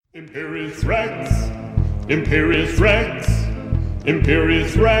Imperious Rex, Imperious Rex,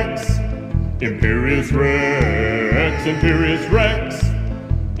 Imperious Rex, Imperious Rex, Imperious Rex,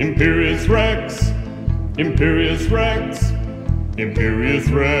 Imperious Rex, Imperious Rex, Imperious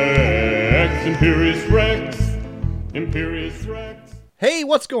Rex, Imperious Rex, Imperious Rex. Hey,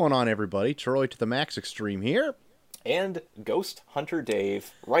 what's going on, everybody? Troy to the Max Extreme here. And Ghost Hunter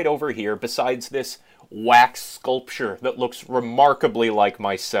Dave right over here besides this wax sculpture that looks remarkably like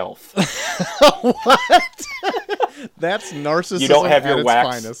myself. What? That's narcissism You don't have at your its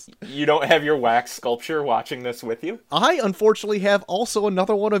wax finest. You don't have your wax sculpture watching this with you? I, unfortunately, have also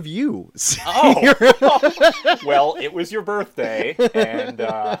another one of you. Oh. Well, it was your birthday, and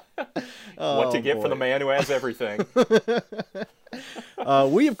what to get boy. for the man who has everything.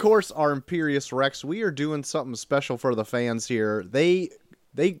 We, of course, are Imperious Rex. We are doing something special for the fans here. They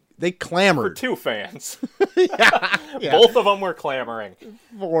For clamored two fans. yeah. Both of them were clamoring.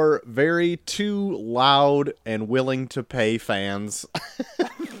 for very too loud and willing to pay fans.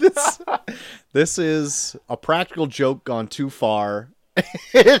 This is a practical joke gone too far.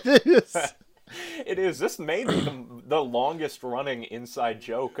 It is. It is. This may be the longest running inside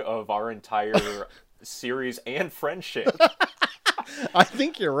joke of our entire series and friendship. I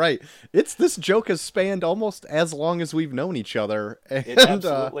think you're right. This joke has spanned almost as long as we've known each other. And, It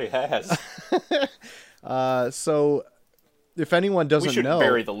absolutely has. So, if anyone doesn't We should know,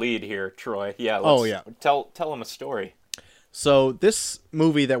 bury the lead here, Troy. Yeah. Oh, yeah. Tell them a story. so this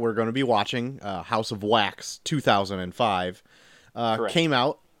movie that we're going to be watching, House of Wax, 2005, Correct. came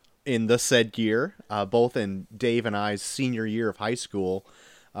out in the said year, both in Dave and I's senior year of high school.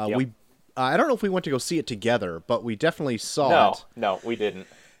 Yep. I don't know if we went to go see it together, but we definitely saw it. No, we didn't.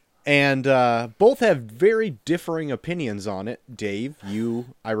 And both have very differing opinions on it. Dave, you,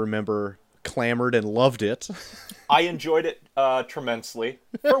 I remember, clamored and loved it. I enjoyed it tremendously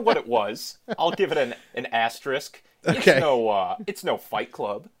for what it was. I'll give it an asterisk. Okay. It's no Fight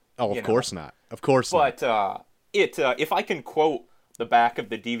Club. Oh, you of know. course not. Of course not. But if I can quote the back of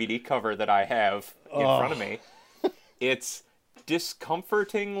the DVD cover that I have in front of me, it's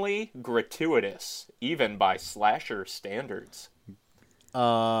discomfortingly gratuitous, even by slasher standards.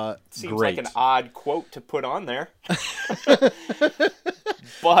 Seems Great. like an odd quote to put on there.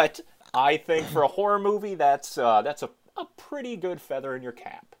 But I think for a horror movie, that's a pretty good feather in your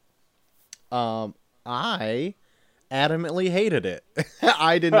cap. I adamantly hated it.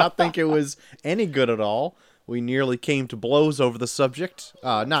 I did not think it was any good at all. We nearly came to blows over the subject.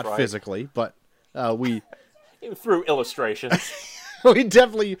 Not right. physically, but we Through illustrations. we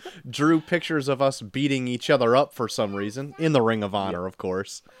definitely drew pictures of us beating each other up for some reason. In the Ring of Honor, of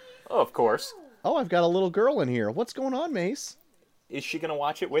course. Of course. Oh, I've got a little girl in here. What's going on, Mace? Is she going to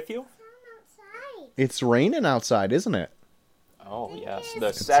watch it with you? It's raining outside, isn't it? Oh, yes.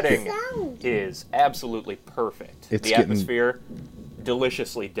 The setting is absolutely perfect. It's the getting- atmosphere,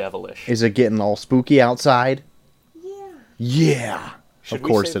 deliciously devilish. Is it getting all spooky outside? Yeah. Should Of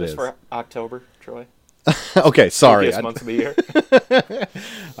course we save it this is. for October, Troy? Okay, sorry. Spookiest month of the year.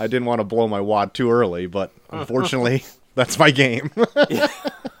 I didn't want to blow my wad too early, but unfortunately, that's my game.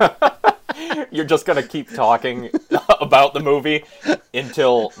 You're just going to keep talking about the movie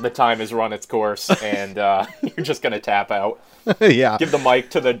until the time has run its course, and you're just going to tap out. Yeah. Give the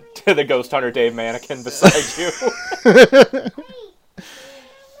mic to the Ghost Hunter Dave mannequin beside you.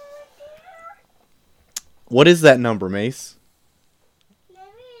 What is that number, Mace?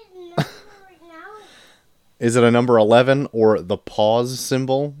 Is it a number 11 or the pause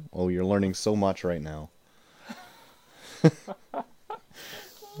symbol? Oh, you're learning so much right now.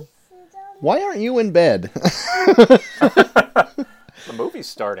 Why aren't you in bed? The movie's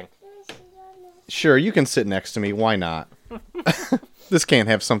starting. Sure, you can sit next to me. Why not? This can't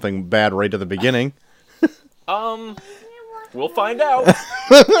have something bad right at the beginning. We'll find out.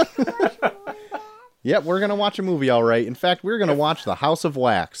 Yep, we're going to watch a movie, all right. In fact, we're going to watch The House of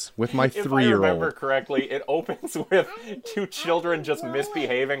Wax with my If I 3-year-old. remember correctly, it opens with two children just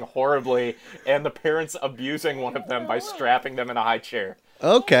misbehaving horribly and the parents abusing one of them by strapping them in a high chair.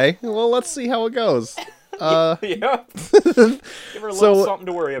 Okay, well, let's see how it goes. Yeah. Give her a little So- something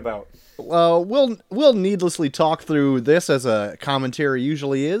to worry about. We'll needlessly talk through this as a commentary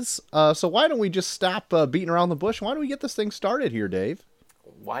usually is. So why don't we just stop beating around the bush? Why don't we get this thing started here, Dave?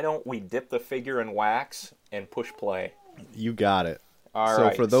 Why don't we dip the figure in wax and push play? You got it. All So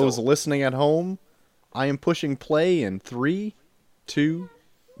right. for those listening at home, I am pushing play in 3, 2,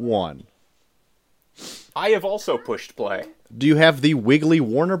 1. I have also pushed play. Do you have the Wiggly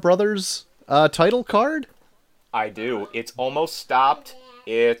Warner Brothers title card? I do. It's almost stopped.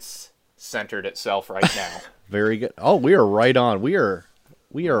 It's centered itself right now. Very good. Oh, we are right on. We are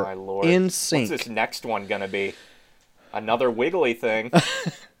We are My lord. in What's sync. this next one gonna be? Another wiggly thing.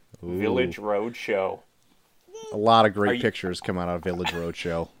 Village Roadshow. A lot of great you- pictures come out of Village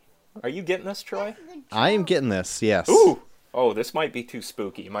Roadshow. Are you getting this, Troy? I am getting this, yes. Ooh! Oh, this might be too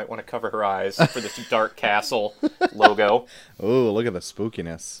spooky. You might want to cover her eyes for this Dark Castle logo. Ooh, look at the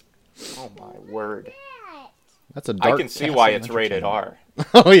spookiness. Oh my word. That's a dark I can see Castle why it's rated Entertainment.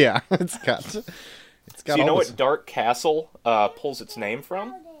 R. Oh yeah, it's got Do you all know this- what Dark Castle pulls its name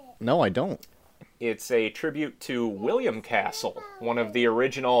from? No, I don't. It's a tribute to William Castle, one of the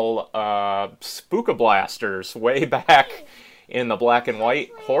original Spookablasters way back in the black and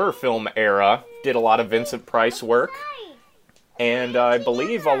white horror film era. Did a lot of Vincent Price work. And I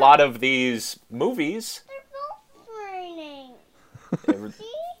believe a lot of these movies...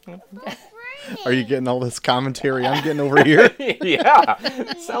 Are you getting all this commentary I'm getting over here? Yeah,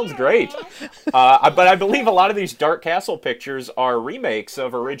 sounds great. But I believe a lot of these Dark Castle pictures are remakes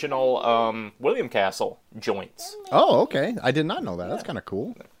of original William Castle joints. Oh, okay. I did not know that. That's kind of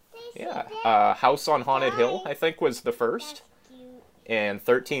cool. Yeah. House on Haunted Hill, I think, was the first. And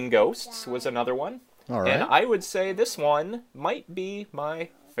 13 Ghosts was another one. All right. And I would say this one might be my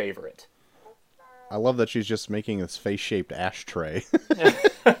favorite. I love that she's just making this face-shaped ashtray.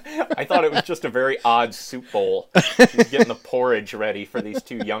 I thought it was just a very odd soup bowl. She's getting the porridge ready for these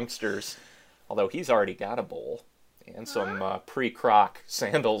two youngsters. Although he's already got a bowl. And some pre-croc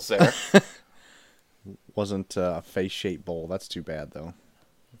sandals there. Wasn't a face-shaped bowl. That's too bad, though.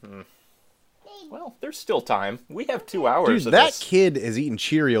 Well, there's still time. We have 2 hours Dude, of that this. kid is eating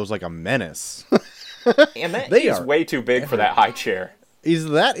Cheerios like a menace. And that They is are way too big for that high chair.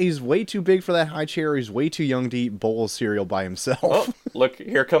 He's way too big for that high chair. He's way too young to eat bowl of cereal by himself. Oh, look,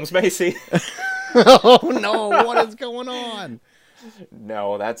 here comes Macy. Oh no, what is going on?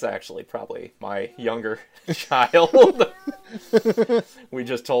 No, that's actually probably my younger child. We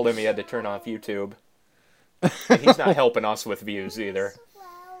just told him he had to turn off YouTube. And he's not helping us with views either.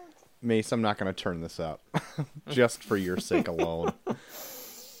 Mace, I'm not going to turn this up. Just for your sake alone.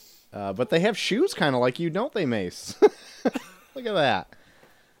 But they have shoes kind of like you, don't they, Mace? Look at that.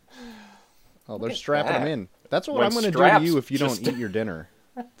 Oh, they're strapping them that. in. That's what When I'm going to do to straps you if you just- don't eat your dinner.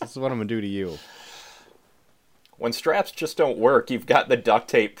 This is what I'm going to do to you. When straps just don't work, you've got the duct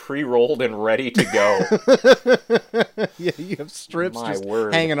tape pre-rolled and ready to go. Yeah, you have strips My just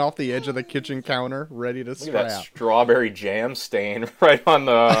word. hanging off the edge of the kitchen counter, ready to Look at that strap. strawberry jam stain right on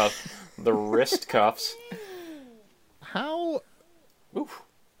the wrist cuffs. How? Oof.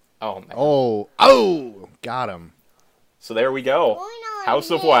 Oh, man. Oh, got him. So there we go. House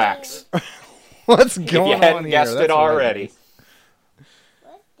of Wax. What's If going you on hadn't here? guessed That's it right. already.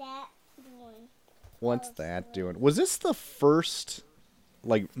 What's that doing? Was this the first,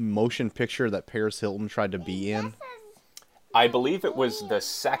 like, motion picture that Paris Hilton tried to be in? I believe it was the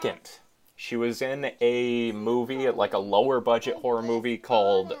second. She was in a movie, like a lower budget horror movie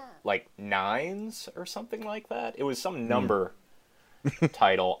called, like, Nines or something like that. It was some number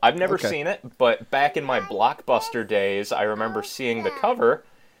title. I've never Okay. seen it, but back in my Blockbuster days, I remember seeing the cover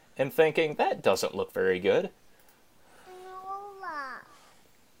and thinking, that doesn't look very good.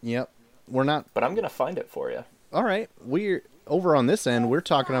 Yep. We're not. But I'm going to find it for you. All right. We're over on this end. We're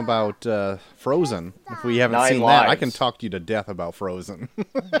talking about Frozen. If we haven't 9 seen that, I Lives. can talk you to death about Frozen.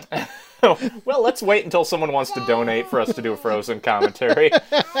 Well, let's wait until someone wants to donate for us to do a Frozen commentary.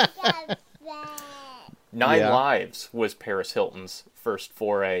 9 Yeah. Lives was Paris Hilton's first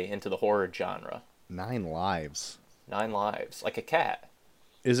foray into the horror genre. 9 Lives. 9 Lives, like a cat.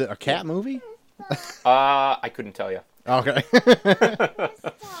 Is it a cat movie? I couldn't tell you. Okay.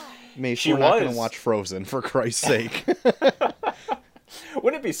 Mace, She we're not going was. to watch Frozen, for Christ's sake.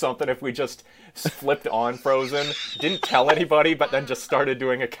 Wouldn't it be something if we just flipped on Frozen, didn't tell anybody, but then just started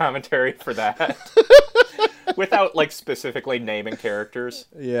doing a commentary for that? Without, like, specifically naming characters.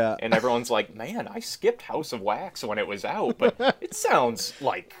 Yeah. And everyone's like, man, I skipped House of Wax when it was out, but it sounds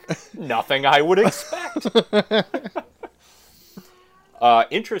like nothing I would expect.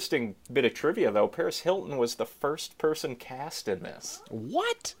 Interesting bit of trivia, though. Paris Hilton was the first person cast in this.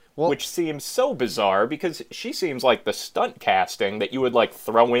 What? Well, Which seems so bizarre because she seems like the stunt casting that you would, like,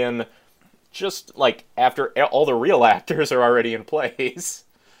 throw in just, like, after all the real actors are already in place.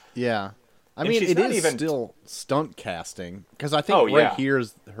 yeah. I And mean, she's it not is even- still stunt casting. Because I think Oh, right yeah.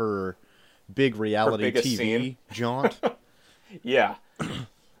 here's her big reality biggest TV scene. jaunt. Yeah.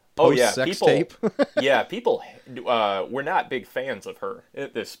 Oh, yeah. Post-sex People, tape. yeah, people were not big fans of her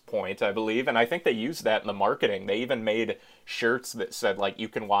at this point, I believe. And I think they used that in the marketing. They even made shirts that said, like, you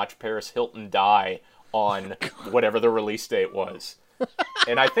can watch Paris Hilton die on whatever the release date was.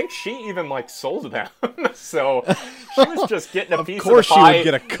 And I think she even, like, sold them. So she was just getting a piece of the course she pie. would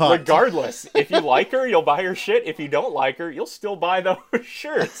get a cut. Regardless. If you like her, you'll buy her shit. If you don't like her, you'll still buy those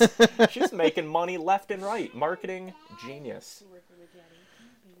shirts. She's making money left and right. Marketing genius.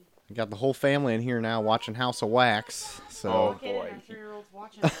 We got the whole family in here now watching House of Wax. So Oh, Okay, boy. our 3-year-old's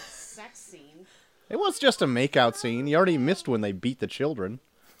watching a sex scene. it was just a makeout scene. You already missed when they beat the children.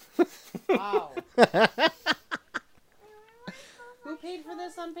 Wow. Who paid for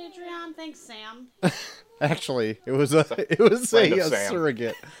this on Patreon? Thanks, Sam. Actually, it was friend a of Sam.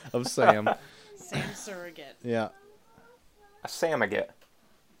 surrogate of Sam. Sam Surrogate. Yeah. A Samaget.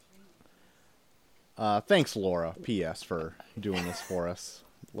 Thanks, Laura. P.S. for doing this for us.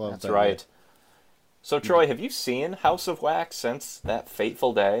 Love That's that. right. So, Troy, have you seen House of Wax since that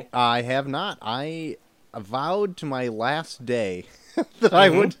fateful day? I have not. I vowed to my last day that I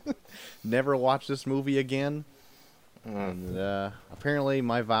would never watch this movie again. And apparently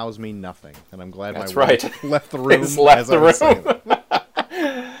my vows mean nothing, and I'm glad That's my wife right. left the room. It's left as the I was saying room.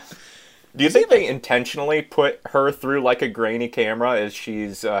 that. Do you think they intentionally put her through like a grainy camera as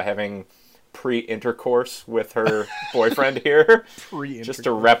she's having pre-intercourse with her boyfriend here? Just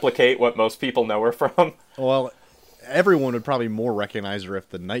to replicate what most people know her from? Well, everyone would probably more recognize her if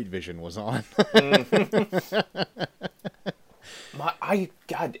the night vision was on.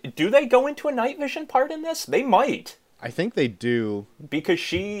 God, do they go into a night vision part in this? They might. I think they do. Because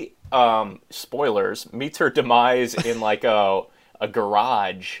she, spoilers, meets her demise in like a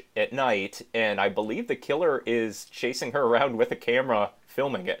garage at night, and I believe the killer is chasing her around with a camera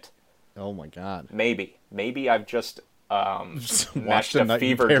filming it. Oh my god. Maybe I've just Watched matched A a Night in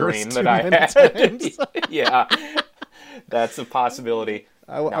fever Paris dream too that I many had. times. Yeah, that's a possibility.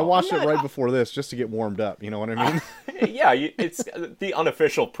 I watched it right before this just to get warmed up. You know what I mean? Yeah, it's the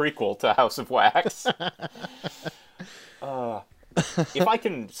unofficial prequel to House of Wax. If I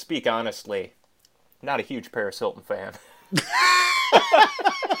can speak honestly, not a huge Paris Hilton fan.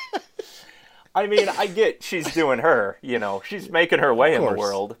 I mean, I get she's doing her, you know, she's making her way in the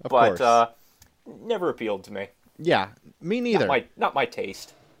world, of but course. never appealed to me. Yeah, me neither. Not my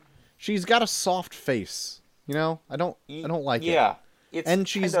taste. She's got a soft face. You know, I don't like it. Yeah, it's And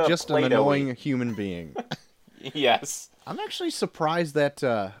she's kinda just an Play-Doh-y. annoying human being. Yes. I'm actually surprised that.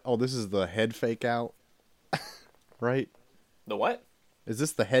 This is the head fake out, right? The what? Is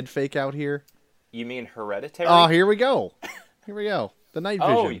this the head fake out here? You mean Hereditary? Oh, here we go. Here we go. The night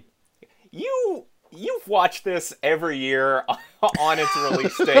vision. You've watched this every year on its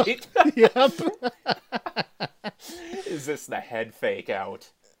release date. Yep. Is this the head fake out?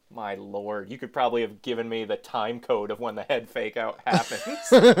 My lord, you could probably have given me the time code of when the head fake out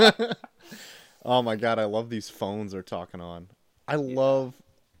happens. Oh my god, I love these phones they're talking on. I love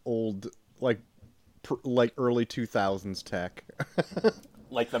old, like early 2000s tech.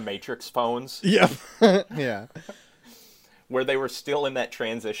 Like the Matrix phones, Yep. Yeah. where they were still in that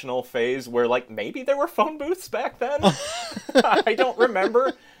transitional phase where, like, maybe there were phone booths back then? I don't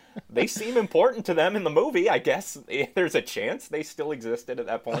remember. They seem important to them in the movie. I guess there's a chance they still existed at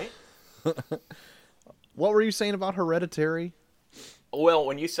that point. What were you saying about Hereditary? Well,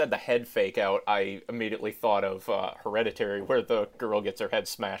 when you said the head fake out, I immediately thought of Hereditary, where the girl gets her head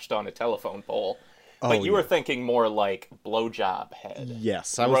smashed on a telephone pole. But Oh, you were thinking more like blowjob head.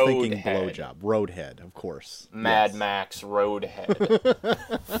 Yes, I was thinking Roadhead. blowjob. Roadhead, of course. Mad Yes. Max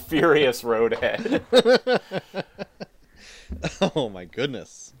Roadhead. Furious Roadhead. Oh my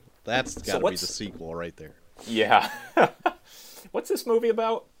goodness. That's got to be the what's- sequel right there. Yeah. What's this movie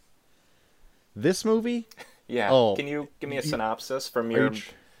about? This movie? Yeah. Oh, Can you give me a synopsis from are your you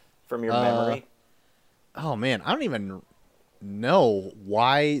tr- memory? Oh man, I don't even know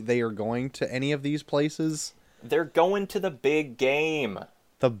why they are going to any of these places. They're going to the big game.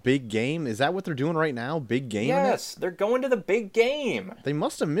 The big game? Is that what they're doing right now? Big game? in it? Yes, they're going to the big game. They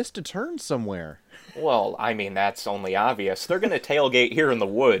must have missed a turn somewhere. Well, I mean, that's only obvious. They're going to tailgate here in the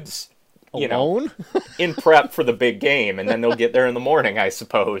woods. You know, Alone? in prep for the big game, and then they'll get there in the morning, I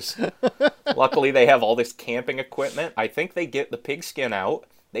suppose. Luckily, they have all this camping equipment. I think they get the pigskin out.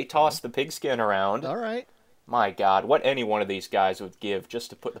 They toss the pigskin around. All right. My God, what any one of these guys would give just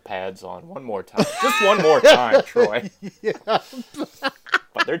to put the pads on one more time. Just one more time, Troy. Yeah.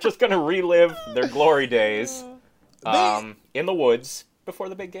 But they're just going to relive their glory days in the woods before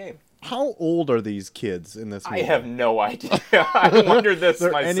the big game. How old are these kids in this movie? I have no idea. I wondered this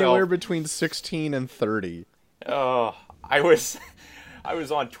They're myself. anywhere between 16 and 30. Oh, I was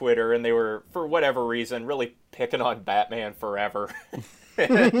on Twitter, and they were, for whatever reason, really picking on Batman Forever.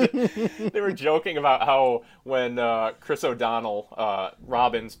 They were joking about how when Chris O'Donnell,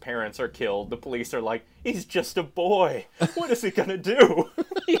 Robin's parents, are killed, the police are like, he's just a boy. What is he gonna do?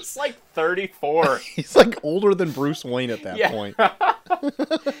 He's like 34. He's like older than Bruce Wayne at that Yeah. point.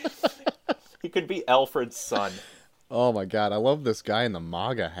 He could be Alfred's son. Oh my god, I love this guy in the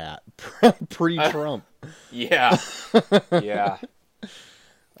MAGA hat. Pre-Trump. Yeah. Yeah.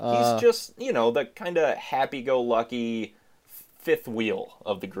 He's just, the kind of happy-go-lucky fifth wheel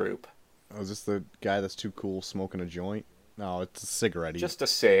of the group. Oh, is this the guy that's too cool smoking a joint? No, it's a cigarette. Just a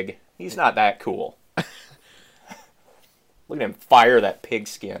cig. He's not that cool. Look at him fire that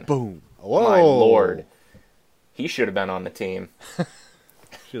pigskin. Boom. Whoa. My lord. He should have been on the team.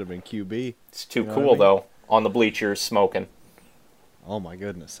 Should have been QB. It's too know cool, what I mean? though. On the bleachers, smoking. Oh my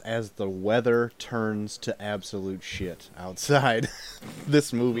goodness. As the weather turns to absolute shit outside,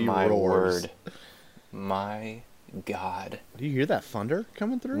 this movie My roars. word. My God. Do you hear that thunder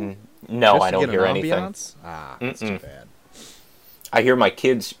coming through? No, Just I to don't get an hear anything. ambiance? Ah, that's too bad. I hear my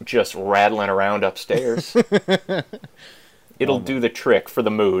kids just rattling around upstairs. It'll do the trick for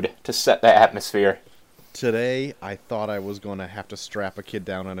the mood to set the atmosphere. Today, I thought I was going to have to strap a kid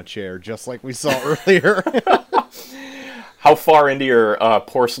down on a chair, just like we saw earlier. How far into your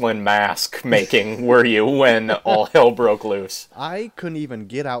porcelain mask making were you when all hell broke loose? I couldn't even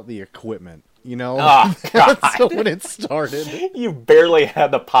get out the equipment, you know? Oh, God. So when it started, You barely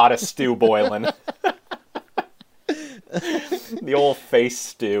had the pot of stew boiling. The old face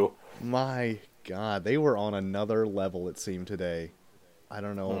stew. my God, they were on another level, it seemed, today. I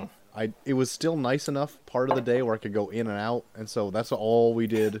don't know. It was still nice enough part of the day where I could go in and out, and so that's all we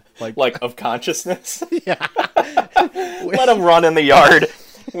did. Like, of consciousness? Yeah. Let them run in the yard.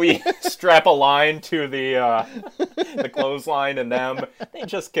 We strap a line to the clothesline, and them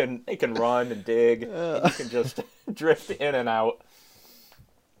they can run and dig. And you can just drift in and out.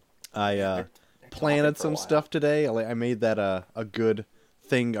 I planted some stuff today. I made that a good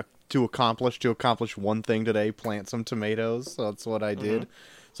thing to accomplish one thing today, plant some tomatoes. So that's what I did.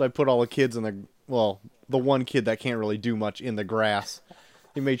 So I put all the kids in the one kid that can't really do much in the grass.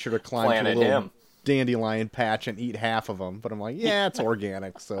 He made sure to climb to a Planted little him. dandelion patch and eat half of them. But I'm like, yeah, it's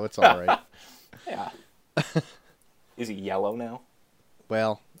organic, so it's all right. Yeah. Is he yellow now?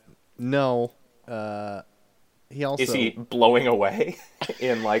 Well, no. He also Is he blowing away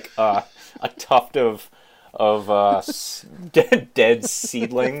in like a tuft of dead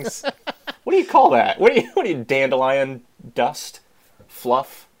seedlings? What do you call that? What do you dandelion dust?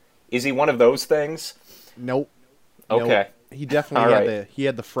 Fluff? Is he one of those things? Nope. Okay. Nope. He definitely All had right. he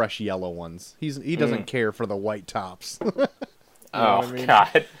had the fresh yellow ones. He doesn't care for the white tops.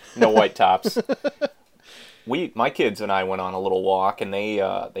 God, no white tops. My kids and I went on a little walk, and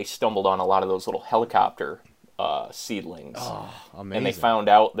they stumbled on a lot of those little helicopter seedlings. Oh, amazing. And they found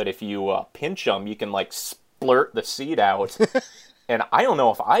out that if you pinch them, you can like splurt the seed out. And I don't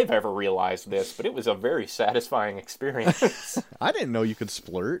know if I've ever realized this, but it was a very satisfying experience. I didn't know you could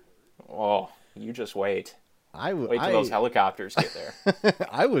splurt. Oh, you just wait. I Wait till those helicopters get there.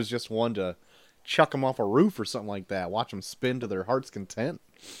 I was just one to chuck them off a roof or something like that. Watch them spin to their heart's content.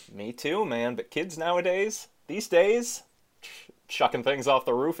 Me too, man. But kids nowadays, these days, chucking things off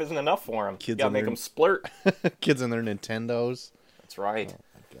the roof isn't enough for them. You Kids gotta in make their- them splurt. Kids and their Nintendos. That's right.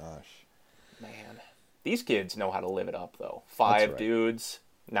 My gosh. Man, these kids know how to live it up, though. 5 right. dudes,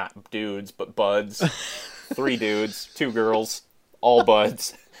 not dudes, but buds. 3 dudes, 2 girls, all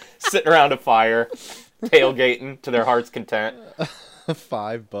buds, sitting around a fire, tailgating to their heart's content.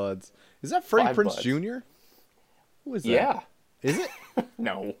 5 buds. Is that Freddie 5 Prinze buds. Jr.? Who is that? Yeah. Is it?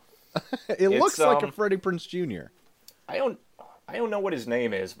 No. It looks like a um, Freddie Prinze Jr. I don't know what his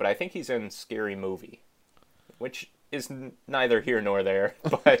name is, but I think he's in Scary Movie, which is neither here nor there.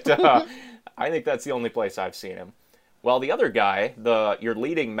 But I think that's the only place I've seen him. Well, the other guy, your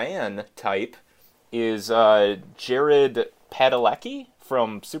leading man type, is Jared Padalecki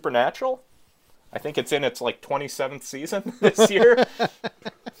from Supernatural. I think it's in its like 27th season this year.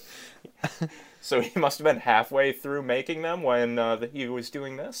 So he must have been halfway through making them when he was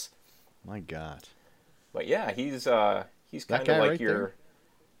doing this. My God. But yeah, he's kind That of guy like right your there?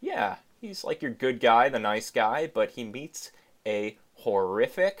 yeah, he's like your good guy, the nice guy, but he meets a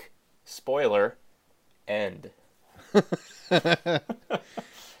horrific spoiler end.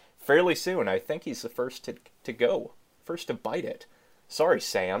 Fairly soon. I think he's the first to go, first to bite it. Sorry,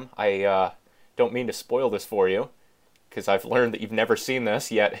 Sam. I don't mean to spoil this for you, because I've learned that you've never seen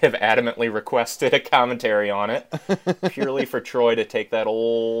this, yet have adamantly requested a commentary on it, purely for Troy to take that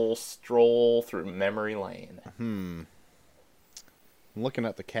old stroll through memory lane. I'm looking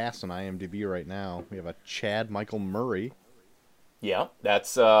at the cast on IMDb right now. We have a Chad Michael Murray. Yeah,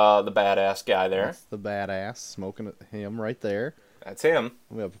 that's the badass guy there. That's the badass smoking him right there. That's him.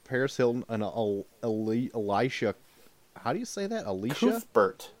 We have Paris Hilton and Elisha. How do you say that? Alicia?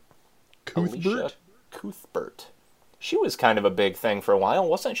 Cuthbert. Cuthbert? Alicia Cuthbert. She was kind of a big thing for a while,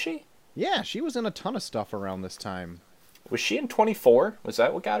 wasn't she? Yeah, she was in a ton of stuff around this time. Was she in 24? Was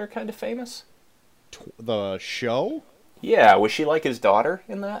that what got her kind of famous? The show? Yeah, was she like his daughter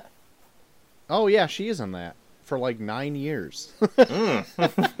in that? Oh, yeah, she is in that. For like 9 years.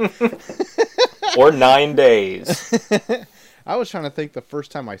 Or 9 days. I was trying to think the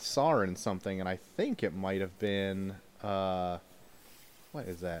first time I saw her in something, and I think it might have been, what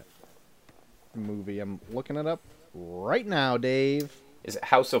is that movie? I'm looking it up right now, Dave. Is it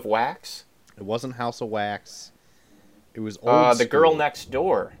House of Wax? It wasn't House of Wax. It was old The Girl school. Next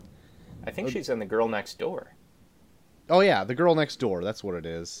Door. I think she's in The Girl Next Door. Oh, yeah, The Girl Next Door. That's what it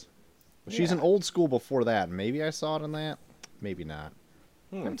is. She's Yeah. in Old School before that. Maybe I saw it in that. Maybe not.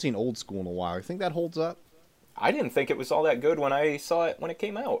 I haven't seen Old School in a while. You think that holds up? I didn't think it was all that good when I saw it when it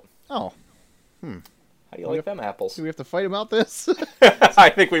came out. Oh, How do you like them apples? do we have to fight about this? I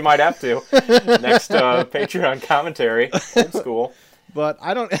think we might have to. Next Patreon commentary, Old School. But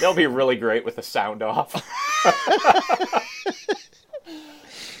I don't... They'll be really great with the sound off.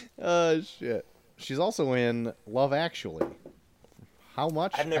 Shit. She's also in Love Actually. How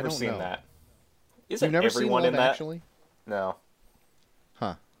much? I've never I don't seen know. that. Isn't You've never seen everyone Love in that? Actually? No.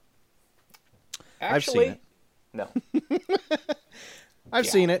 Huh. Actually, seen it. No. I've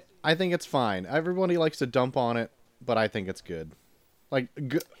Yeah. seen it. I think it's fine. Everybody likes to dump on it, but I think it's good. Like,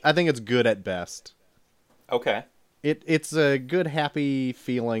 I think it's good at best. Okay. It's a good, happy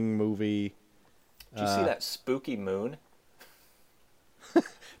feeling movie. Did you see that spooky moon?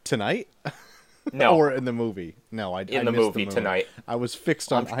 Tonight? No. Or in the movie? No, I In I the missed movie tonight. I was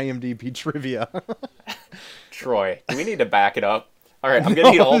fixed on IMDb trivia. Troy, do we need to back it up? All right, I'm going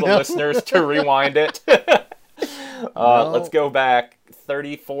to need all the listeners to rewind it. Let's go back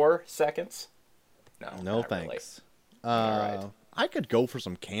 34 seconds. No, No not really. thanks. All right. I could go for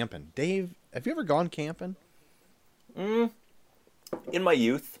some camping. Dave, have you ever gone camping? In my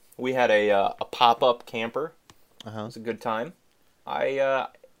youth, we had a pop-up camper. It Uh-huh. was a good time.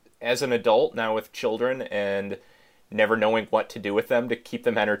 As an adult, now with children and never knowing what to do with them to keep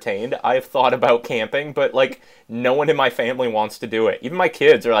them entertained, I've thought about camping, but, like, no one in my family wants to do it. Even my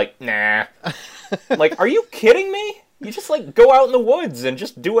kids are like, nah. I'm like, are you kidding me? You just, like, go out in the woods and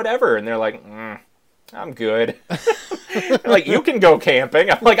just do whatever. And they're like, I'm good. Like, you can go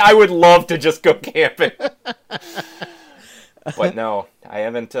camping. I'm like, I would love to just go camping. But no, I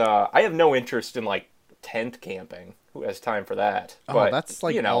haven't, I have no interest in, like, tent camping. Who has time for that? Oh, But, that's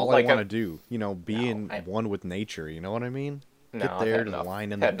like you know, all like I want to do. You know, be in I- one with nature. You know what I mean? No, Get I've there, had just enough,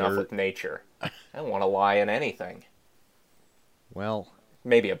 line in the had enough dirt. with nature. I don't want to lie in anything. Well,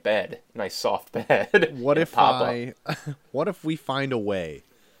 Maybe a bed, nice soft bed. what and if pop up. what if we find a way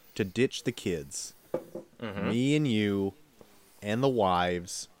to ditch the kids? Mm-hmm. Me and you and the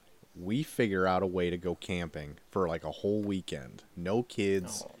wives, we figure out a way to go camping for like a whole weekend. No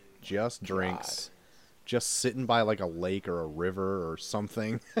kids, Oh, just drinks. Just sitting by like a lake or a river or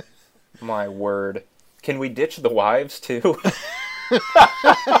something. My word. Can we ditch the wives too?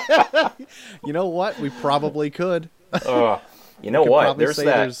 You know what? We probably could. You know Could what? probably There's say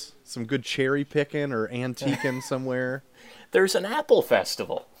that. there's some good cherry picking or antiquing somewhere. There's an apple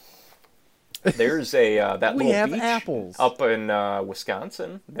festival. There's a that We little have beach apples. up in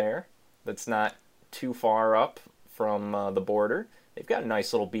Wisconsin. There, that's not too far up from the border. They've got a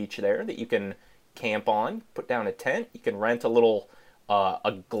nice little beach there that you can camp on. Put down a tent. You can rent a little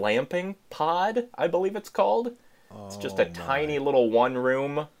a glamping pod, I believe it's called. It's just a tiny little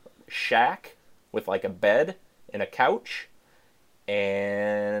one-room shack with like a bed and a couch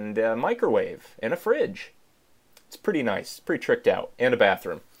and a microwave and a fridge. It's pretty nice, pretty tricked out, and a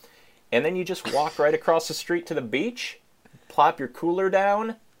bathroom. And then you just walk right across the street to the beach, plop your cooler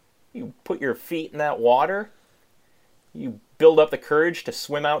down, you put your feet in that water, you build up the courage to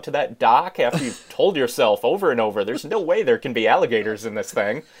swim out to that dock after you've told yourself over and over, there's no way there can be alligators in this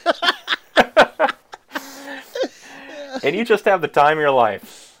thing. And you just have the time of your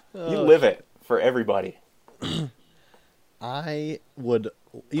life. You live it for everybody. I would,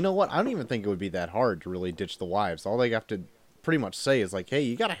 you know what? I don't even think it would be that hard to really ditch the wives. All they have to pretty much say is like, "Hey,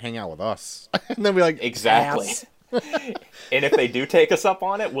 you got to hang out with us," and then be like, Exactly. "Ass." And if they do take us up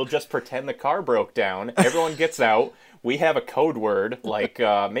on it, we'll just pretend the car broke down. Everyone gets out. We have a code word, like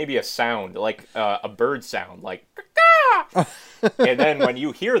maybe a sound, like a bird sound, like "caw." And then when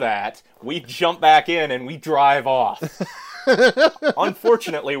you hear that, we jump back in and we drive off.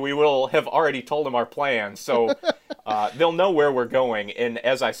 Unfortunately, we will have already told them our plans, so they'll know where we're going. And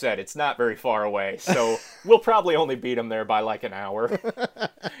as I said, it's not very far away, so we'll probably only beat them there by like an hour.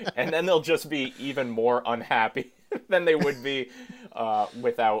 And then they'll just be even more unhappy than they would be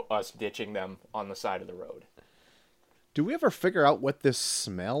without us ditching them on the side of the road. Do we ever figure out what this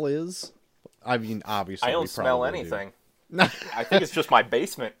smell is? I mean, obviously, I don't we smell probably anything. I think it's just my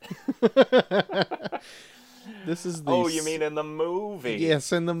basement. This is the. Oh, you mean in the movie?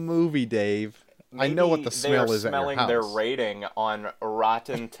 Yes, in the movie, Dave. I know what the smell is at your smelling house. their rating on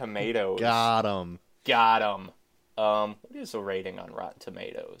Rotten Tomatoes. Got 'em. Got 'em. What is the rating on Rotten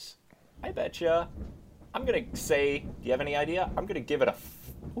Tomatoes? I betcha. I'm gonna say. Do you have any idea? I'm gonna give it a.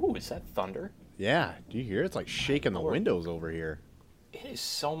 Ooh, is that thunder? Yeah, do you hear? It's like shaking the Or- windows over here. It is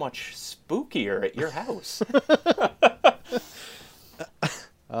so much spookier at your house.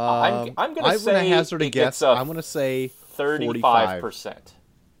 I'm gonna say hazard a it guess. gets a I'm gonna say 35%.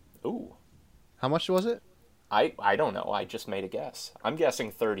 Ooh, How much was it? I don't know. I just made a guess. I'm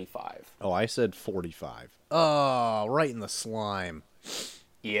guessing 35. Oh, I said 45. Oh, right in the slime.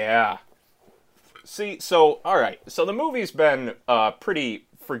 Yeah. See, so all right. So the movie's been pretty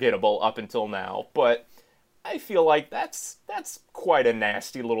forgettable up until now, but I feel like that's quite a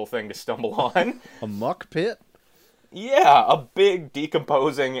nasty little thing to stumble on. A muck pit? Yeah, a big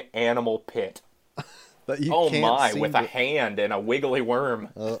decomposing animal pit. That you Oh can't my, seem with to... a hand and a wiggly worm.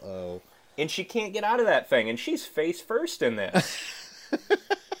 Uh-oh. And she can't get out of that thing, and she's face first in this.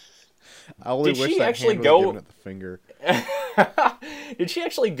 I only Did wish she that actually hand was go- giving it the finger. Did she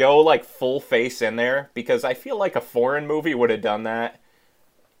actually go, like, full face in there? Because I feel like a foreign movie would have done that.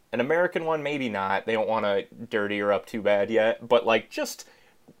 An American one, maybe not. They don't want to dirty her up too bad yet. But, like, just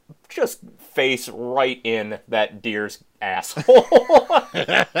face right in that deer's asshole.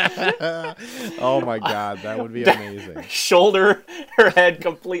 Oh my god, that would be amazing. Her head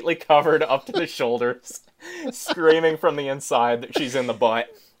completely covered up to the shoulders, screaming from the inside that she's in the butt.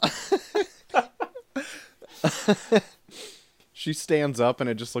 She stands up and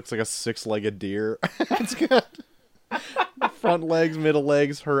it just looks like a 6-legged deer. It's got front legs, middle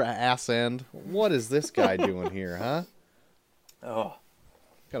legs, her ass end. What is this guy doing here, huh? Oh,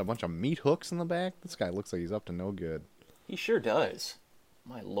 Got a bunch of meat hooks in the back. This guy looks like he's up to no good. he sure does.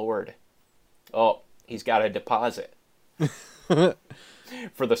 My lord. Oh, he's got a deposit.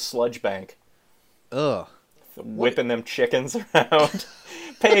 For the sludge bank. Ugh. Whipping them chickens around.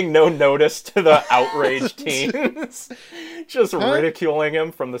 Paying no notice to the outraged teens. Just ridiculing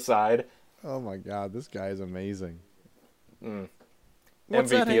him from the side. Oh my god, this guy is amazing. MVP What's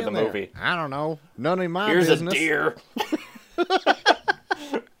that of the hand there? movie. I don't know. None of my Here's business. a deer.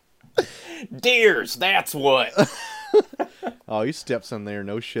 Deers, that's what. Oh, he steps in there,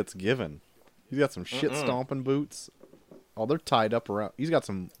 no shit's given. He's got some shit stomping boots. Oh, they're tied up around. He's got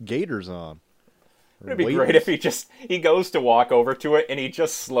some gaiters on. It'd be great if he goes to walk over to it and he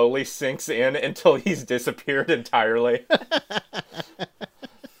just slowly sinks in until he's disappeared entirely.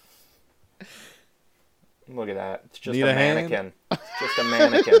 Look at that. It's just Need a a hand? mannequin. It's just a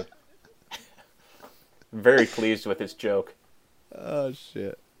mannequin. Very pleased with his joke. Oh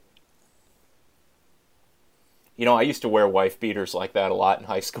shit. You know, I used to wear wife beaters like that a lot in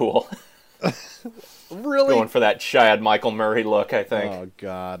high school. Really? Going for that Chad Michael Murray look, I think. Oh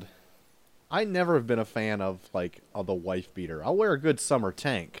god. I never have been a fan of the wife beater. I'll wear a good summer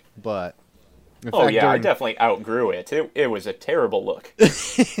tank, but Oh yeah, I definitely outgrew it. It was a terrible look. in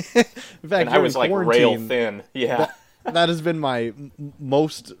fact, And I was like rail quarantine, thin. Yeah. that has been my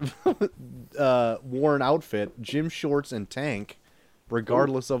most worn outfit: gym shorts and tank,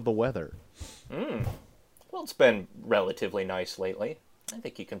 regardless of the weather. Well, it's been relatively nice lately. I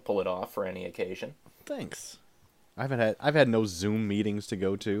think you can pull it off for any occasion. Thanks. I've had no Zoom meetings to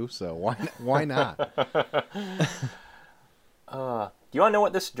go to, so why not? Do you want to know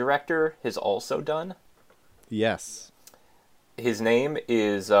what this director has also done? Yes. His name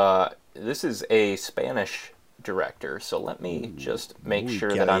is, this is a Spanish director, so let me just make Muy sure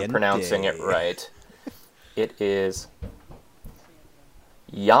that I'm caliente. pronouncing it right. It is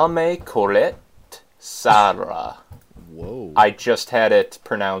Yame Colette Sarra. Whoa. I just had it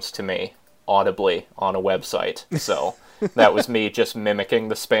pronounced to me audibly on a website, so that was me just mimicking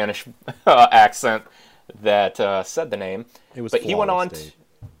the Spanish accent that said the name. It was But he went on flawless,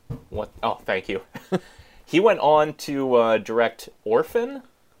 to, what? Oh, thank you. He went on to direct Orphan,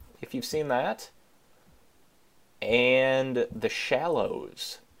 if you've seen that, and The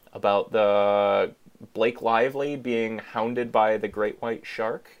Shallows, about the Blake Lively being hounded by the great white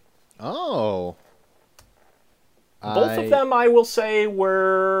shark. Oh. Both of them, I will say,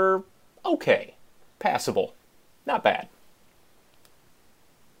 were okay, passable, not bad.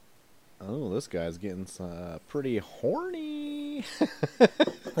 Oh, this guy's getting pretty horny.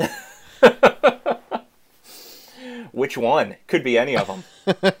 Which one? Could be any of them.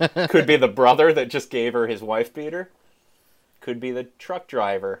 Could be the brother that just gave her his wife beater. Could be the truck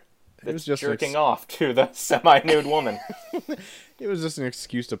driver that's just jerking off to the semi-nude woman. It was just an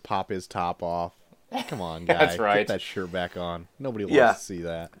excuse to pop his top off. Come on, guy. That's right. Get that shirt back on. Nobody wants Yeah. to see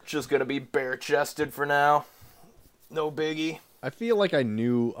that. Just gonna be bare-chested for now. No biggie. I feel like I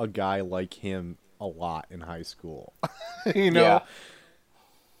knew a guy like him a lot in high school. You know? Yeah.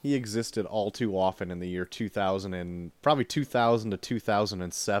 He existed all too often in the year 2000 and probably 2000 to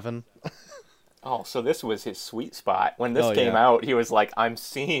 2007. Oh, so this was his sweet spot. When this Oh, came yeah. out, he was like, I'm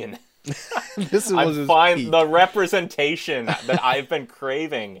seeing. This was I'm his fine. peak. The representation that I've been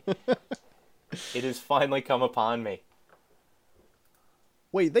craving. It has finally come upon me.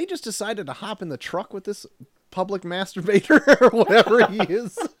 Wait, they just decided to hop in the truck with this public masturbator or whatever he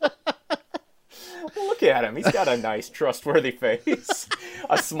is. Look at him. He's got a nice, trustworthy face.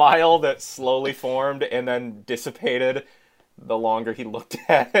 A smile that slowly formed and then dissipated the longer he looked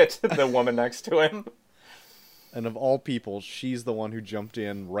at it, the woman next to him. And of all people, she's the one who jumped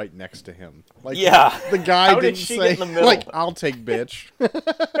in right next to him. Like, Yeah. the guy How didn't did she say, get in the middle? like, I'll take bitch.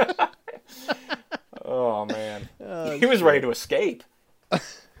 Oh, man. He was ready to escape. I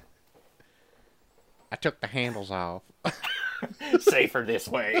took the handles off. Safer this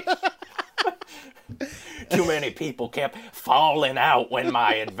way. Too many people kept falling out when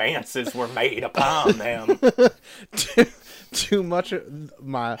my advances were made upon them. Too much of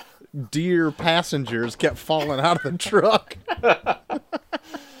my dear passengers kept falling out of the truck.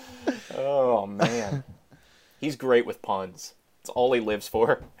 Oh, man. He's great with puns. It's all he lives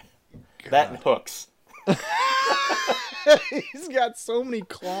for. That and hooks. He's got so many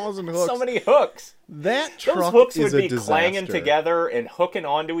claws and hooks. So many hooks. That Those truck hooks is would a be clanging disaster. together and hooking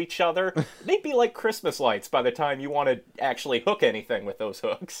onto each other. They'd be like Christmas lights by the time you want to actually hook anything with those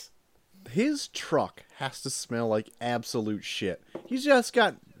hooks. His truck has to smell like absolute shit. He's just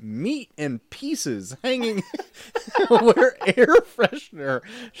got meat and pieces hanging where air freshener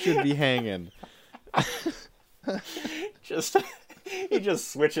should be hanging. He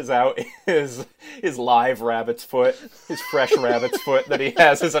just switches out his live rabbit's foot, his fresh rabbit's foot that he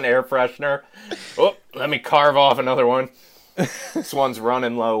has as an air freshener. Oh, let me carve off another one. This one's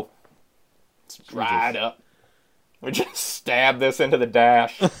running low. It's dried up. We just stab this into the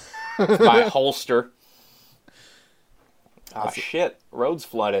dash with my holster. Oh shit, road's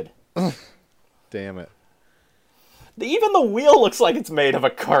flooded. Damn it. Even the wheel looks like it's made of a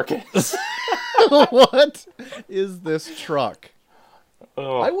carcass. What is this truck?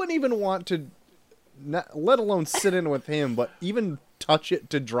 Ugh. I wouldn't even want to, not, let alone sit in with him, but even touch it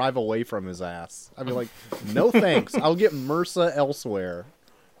to drive away from his ass. I'd be like, no thanks. I'll get MRSA elsewhere.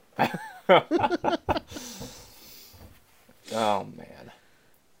 Oh, man.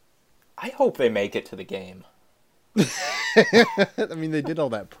 I hope they make it to the game. I mean, they did all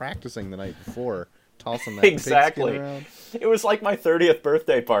that practicing the night before, tossing that Exactly. pigskin around. It was like my 30th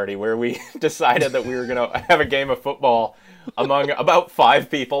birthday party where we decided that we were going to have a game of football among about 5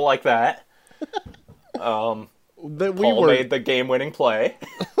 people like that. That Paul made the game-winning play.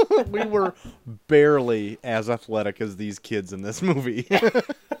 we were barely as athletic as these kids in this movie.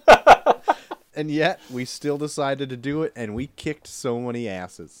 And yet, we still decided to do it, and we kicked so many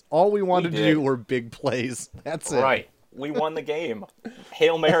asses. All we wanted to did. do were big plays. That's it. Right. We won the game.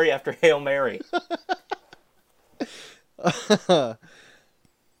 Hail Mary after Hail Mary. Gotta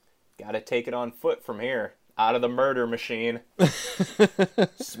take it on foot from here. Out of the murder machine.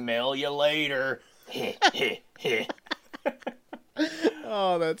 Smell you later.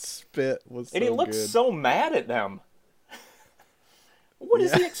 Oh, that spit was so And he looks good. so mad at them. What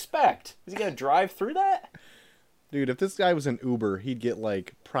does he expect? Is he gonna drive through that? Dude, if this guy was an Uber, he'd get,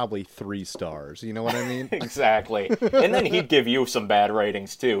 like, probably 3 stars. You know what I mean? Exactly. And then he'd give you some bad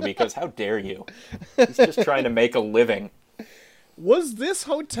ratings, too, because how dare you? He's just trying to make a living. Was this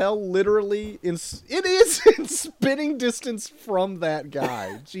hotel literally in... It is in spitting distance from that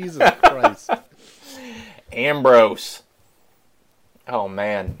guy. Jesus Christ. Ambrose. Oh,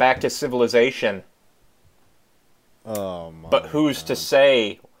 man. Back to civilization. Oh, my But who's to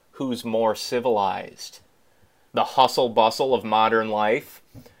say who's more civilized? The hustle bustle of modern life,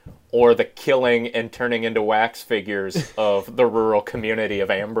 or the killing and turning into wax figures of the rural community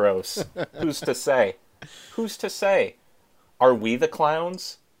of Ambrose? Who's to say? Who's to say? Are we the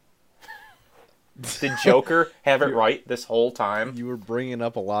clowns? Did Joker have it right this whole time? You were bringing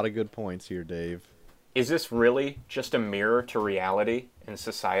up a lot of good points here, Dave. Is this really just a mirror to reality and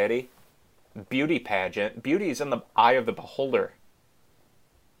society? Beauty pageant. Beauty's in the eye of the beholder.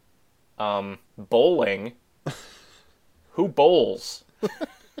 Bowling. Who bowls?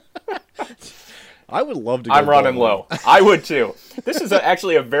 I would love to go I'm running bowling. low. I would too. This is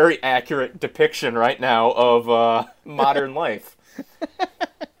actually a very accurate depiction right now of modern life.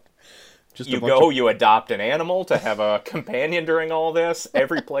 Just You a bunch go, of- you adopt an animal to have a companion during all this.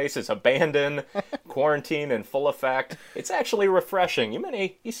 Every place is abandoned, quarantine in full effect. It's actually refreshing.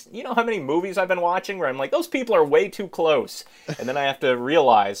 You know how many movies I've been watching where I'm like, those people are way too close, and then I have to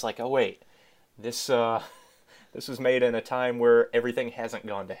realize, like, oh wait, this was made in a time where everything hasn't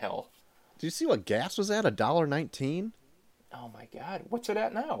gone to hell. Did you see what gas was at? $1.19? Oh my God, what's it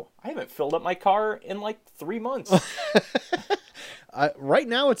at now? I haven't filled up my car in like 3 months. Right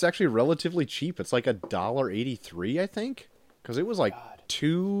now, it's actually relatively cheap. It's like $1.83, I think, because it was like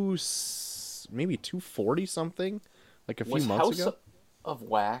maybe $2.40 something, like a few Was months House ago. of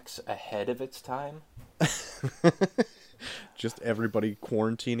Wax ahead of its time? Just everybody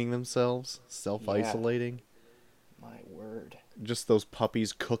quarantining themselves, self-isolating. My word. Just those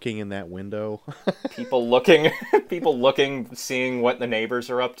puppies cooking in that window. People looking, seeing what the neighbors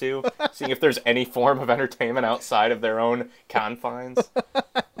are up to, seeing if there's any form of entertainment outside of their own confines.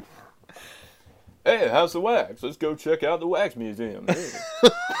 Hey, how's the wax? Let's go check out the wax museum. Hey.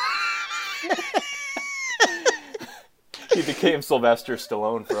 He became Sylvester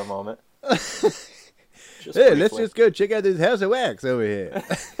Stallone for a moment. Just Hey, let's briefly. just go check out this house of wax over here.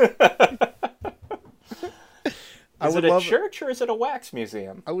 Is it a church or is it a wax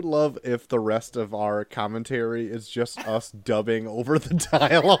museum? I would love if the rest of our commentary is just us dubbing over the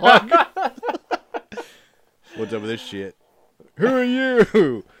dialogue. What's up with this shit? Who are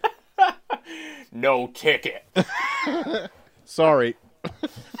you? No ticket. Sorry.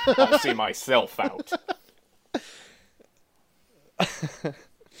 I'll see myself out.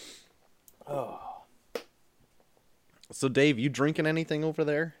 So, Dave, you drinking anything over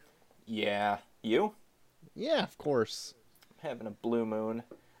there? Yeah. You? Yeah, of course. Having a blue moon.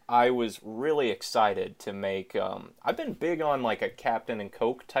 I was really excited to make I've been big on like a Captain and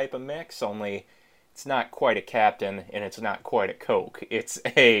Coke type of mix, only it's not quite a Captain and it's not quite a Coke. It's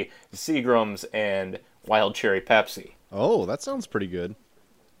a Seagram's and Wild Cherry Pepsi. Oh, that sounds pretty good.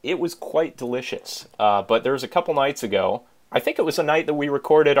 It was quite delicious. But there was a couple nights ago, I think it was a night that we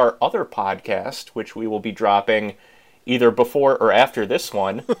recorded our other podcast, which we will be dropping either before or after this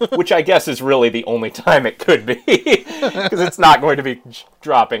one, which I guess is really the only time it could be, because it's not going to be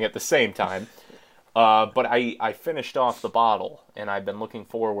dropping at the same time. But I finished off the bottle, and I've been looking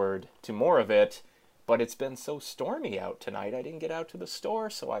forward to more of it, but it's been so stormy out tonight, I didn't get out to the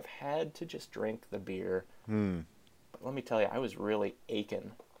store, so I've had to just drink the beer. But let me tell you, I was really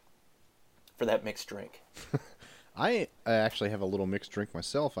aching for that mixed drink. I actually have a little mixed drink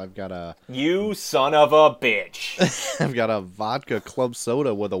myself. I've got a You son of a bitch. I've got a vodka club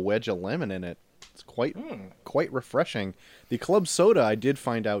soda with a wedge of lemon in it. It's quite refreshing. The club soda, I did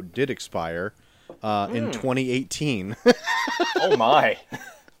find out, did expire in 2018. Oh my.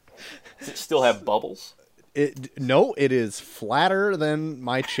 Does it still have bubbles? No, it is flatter than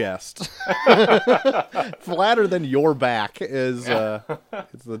my chest. Flatter than your back is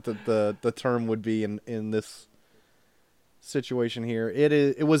the term would be in this situation here.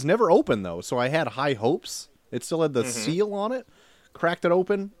 It was never open though, so I had high hopes. It still had the seal on it. Cracked it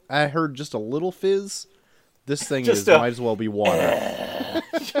open. I heard just a little fizz. This thing might as well be water.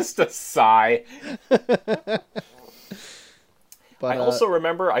 Just a sigh. But I also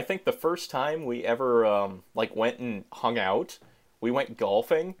remember, I think the first time we ever went and hung out, we went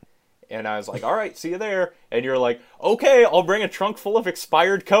golfing, and I was like, all right, see you there. And you're like, okay, I'll bring a trunk full of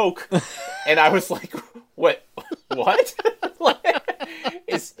expired Coke. And I was like, what?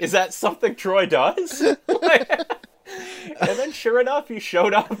 Is that something Troy does? And then sure enough, he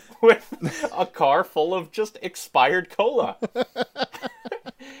showed up with a car full of just expired cola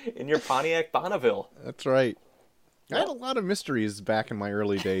in your Pontiac Bonneville. that's right. I had a lot of mysteries back in my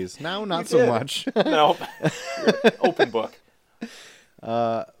early days. Now, not You so did. much. No, open book.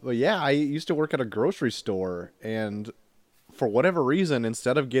 But yeah, I used to work at a grocery store, and for whatever reason,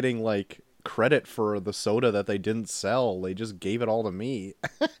 instead of getting like credit for the soda that they didn't sell, they just gave it all to me.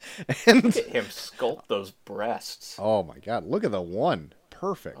 And Look at him sculpt those breasts. oh my god, look at the one.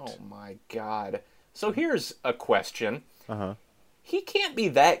 Perfect. Oh my god. So here's a question. Uh-huh. He can't be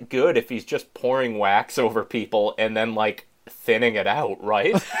that good if he's just pouring wax over people and then, like, thinning it out,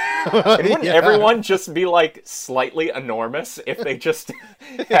 right? And wouldn't Yeah. everyone just be, like, slightly enormous if they just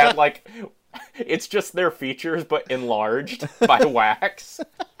had, like, it's just their features but enlarged by wax?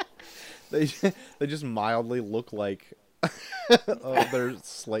 They just mildly look like they're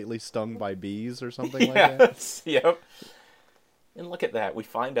slightly stung by bees or something like that. Yes, yep. And look at that. We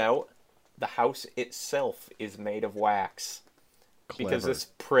find out the house itself is made of wax. Clever. Because this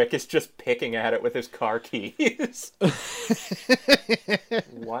prick is just picking at it with his car keys.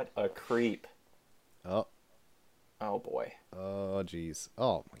 What a creep. Oh. Oh, boy. Oh, jeez.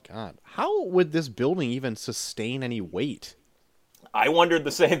 Oh, my God. How would this building even sustain any weight? I wondered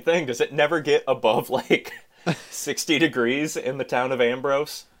the same thing. Does it never get above, like, 60 degrees in the town of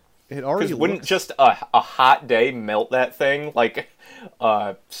Ambrose? It already Because wouldn't looks... just a hot day melt that thing like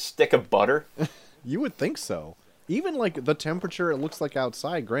a stick of butter? You would think so. Even, like, the temperature it looks like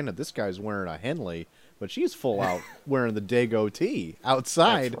outside. Granted, this guy's wearing a Henley, but she's full out wearing the Dago tee.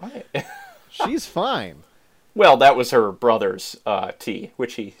 Outside, That's right. she's fine. Well, that was her brother's tea,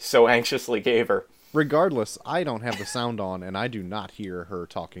 which he so anxiously gave her. Regardless, I don't have the sound on, and I do not hear her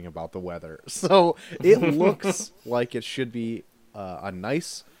talking about the weather. So it looks like it should be a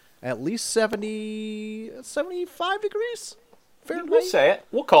nice, at least 75 degrees Fahrenheit? We'll say it.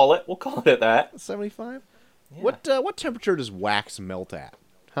 We'll call it. We'll call it at that. 75? Yeah. What temperature does wax melt at?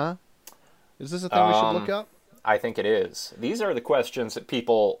 Huh? Is this a thing we should look up? I think it is. These are the questions that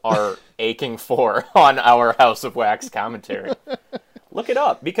people are aching for on our House of Wax commentary. Look it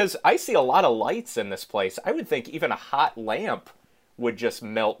up, because I see a lot of lights in this place. I would think even a hot lamp would just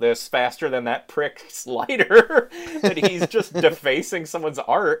melt this faster than that prick's lighter that he's just defacing someone's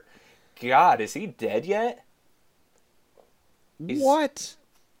art. God, is he dead yet? What?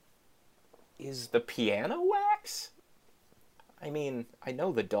 Is the piano wax? I mean, I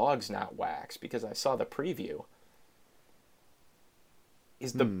know the dog's not wax because I saw the preview.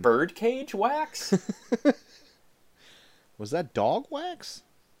 Is the birdcage wax? Was that dog wax?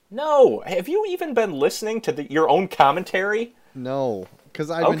 No. Have you even been listening to your own commentary? No, because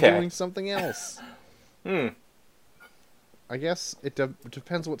I've been Okay. doing something else. I guess it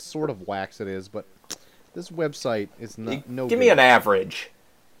depends what sort of wax it is, but this website is no Give good. me an average.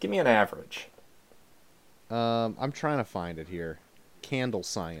 Give me an average. I'm trying to find it here. Candle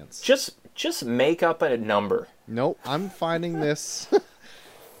science. Just make up a number. Nope, I'm finding this.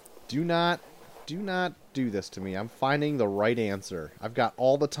 Do not do this to me. I'm finding the right answer. I've got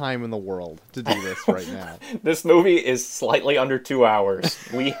all the time in the world to do this right now. This movie is slightly under 2 hours.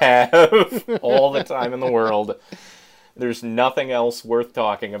 We have all the time in the world. There's nothing else worth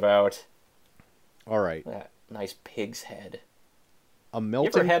talking about. All right. That nice pig's head. A You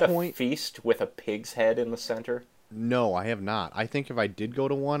melting ever had point. a feast with a pig's head in the center? No, I have not. I think if I did go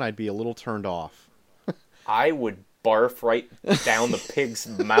to one, I'd be a little turned off. I would barf right down the pig's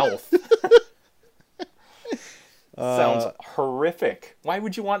mouth. Sounds horrific. Why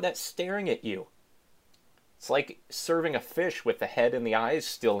would you want that staring at you? It's like serving a fish with the head and the eyes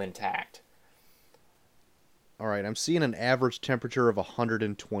still intact. All right, I'm seeing an average temperature of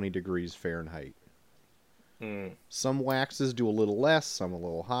 120 degrees Fahrenheit. Some waxes do a little less, some a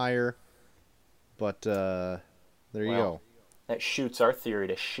little higher. But there you Well. go. That shoots our theory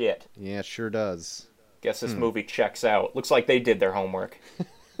to shit. Yeah, it sure does. Guess this movie checks out. Looks like they did their homework.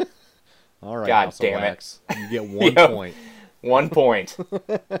 All right, God House of damn it. Wax. You get 1 Yep. point. 1 point.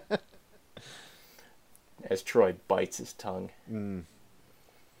 As Troy bites his tongue.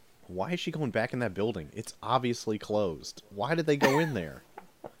 Why is she going back in that building? It's obviously closed. Why did they go in there?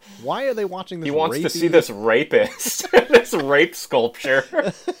 Why are they watching this? He wants to rapey- see this rapist. This rape sculpture.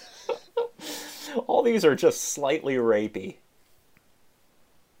 All these are just slightly rapey.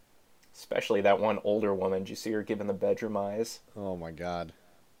 Especially that one older woman. Did you see her giving the bedroom eyes? Oh my god.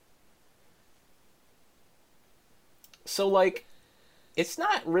 So, like, it's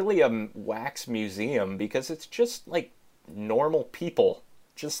not really a wax museum because it's just, like, normal people.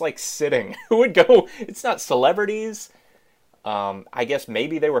 Just, like, sitting. Who would go? It's not celebrities. I guess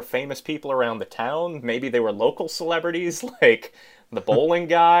maybe they were famous people around the town. Maybe they were local celebrities, like the bowling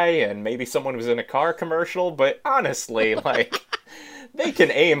guy, and maybe someone was in a car commercial. But honestly, like, they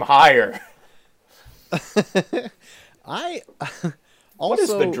can aim higher. I What is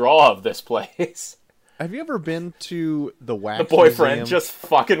also the draw of this place? have you ever been to the wax The boyfriend museum? just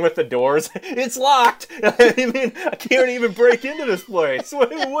fucking with the doors. It's locked. I mean, I can't even break into this place.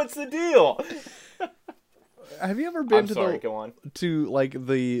 What's the deal? Have you ever been I'm to sorry, the go on. to like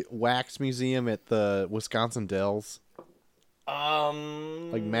the wax museum at the Wisconsin Dells?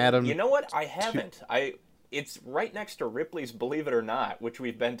 Like Madam You know what? I haven't. It's right next to Ripley's Believe It or Not, which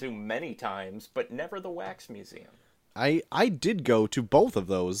we've been to many times, but never the Wax Museum. I did go to both of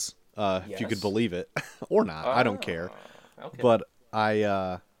those, if you could Yes? believe it, or not. I don't care. Okay. But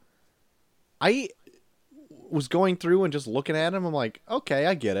I was going through and just looking at them. I'm like, okay,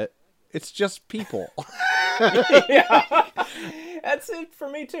 I get it. It's just people. Yeah. That's it for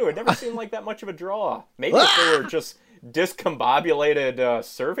me too. It never seemed like that much of a draw. Maybe if they were just discombobulated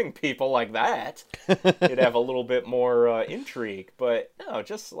serving people like that, you'd have a little bit more intrigue. But no,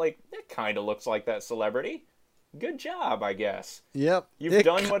 just like it kind of looks like that celebrity. Good job, I guess. Yep. You've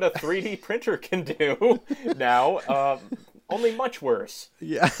done what a 3D printer can do now, only much worse.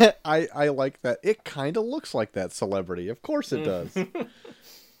 Yeah, I like that. It kind of looks like that celebrity. Of course it does.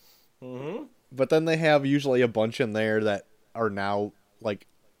 Mm-hmm. But then they have usually a bunch in there that are now, like,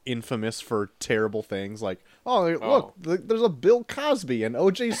 infamous for terrible things. Like, look, there's a Bill Cosby and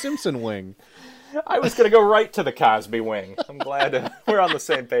O.J. Simpson wing. I was going to go right to the Cosby wing. I'm glad we're on the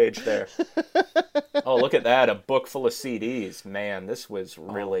same page there. Oh, look at that. A book full of CDs. Man, this was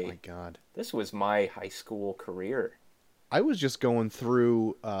really... Oh, my God. This was my high school career. I was just going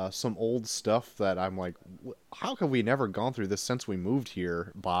through some old stuff that I'm like, how have we never gone through this since we moved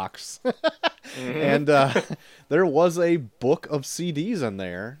here, box? And there was a book of CDs in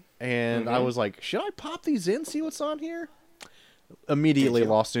there, and I was like, should I pop these in, see what's on here? Immediately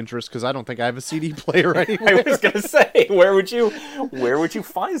lost interest because I don't think I have a CD player anywhere. I was gonna say, where would you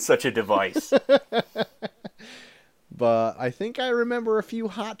find such a device? But I think I remember a few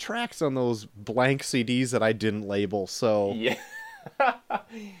hot tracks on those blank CDs that I didn't label. So yeah, I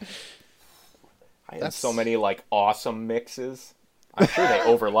had so many like awesome mixes. I'm sure they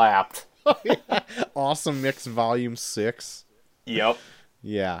overlapped. Awesome Mix Volume 6. Yep.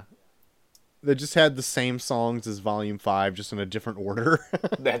 Yeah. They just had the same songs as Volume 5, just in a different order.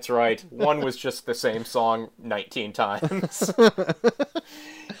 That's right. One was just the same song 19 times.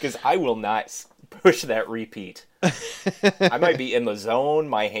 Because I will not push that repeat. I might be in the zone.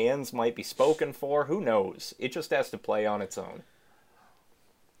 My hands might be spoken for. Who knows? It just has to play on its own.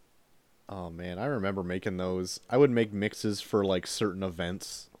 Oh, man. I remember making those. I would make mixes for, like, certain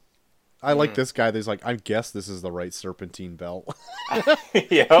events. I like this guy that's like, I guess this is the right serpentine belt.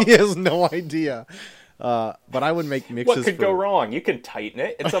 Yeah. He has no idea. But I would make mixes. What could go wrong? You can tighten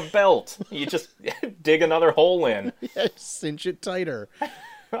it. It's a belt. You just dig another hole in. Yeah, cinch it tighter.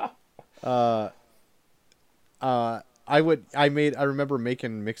 I remember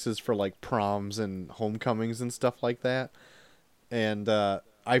making mixes for like proms and homecomings and stuff like that. And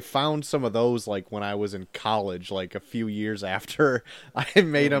I found some of those like when I was in college, like a few years after I had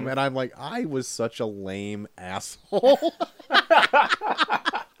made them, and I'm like, I was such a lame asshole.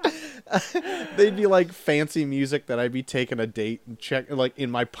 They'd be like fancy music that I'd be taking a date and check like in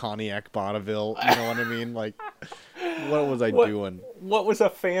my Pontiac Bonneville. You know what I mean? Like, what was I doing? What was a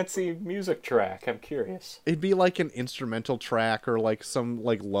fancy music track? I'm curious. It'd be like an instrumental track or like some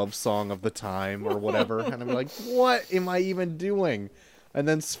like love song of the time or whatever, and I'm like, what am I even doing? And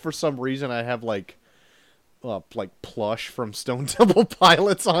then for some reason I have like Plush from Stone Temple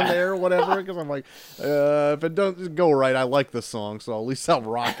Pilots on there or whatever, because I'm like, if it doesn't go right, I like the song, so at least I'll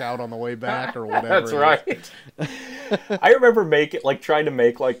rock out on the way back or whatever. That's right. I remember trying to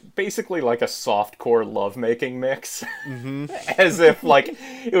make like basically like a softcore lovemaking mix, as if like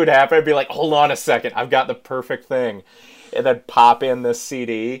it would happen. I'd be like, hold on a second, I've got the perfect thing, and then pop in this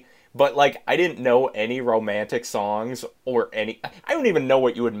CD. But, like, I didn't know any romantic songs or any... I don't even know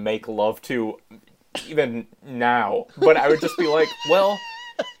what you would make love to even now. But I would just be like, well,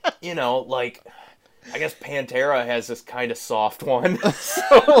 you know, like, I guess Pantera has this kind of soft one. So,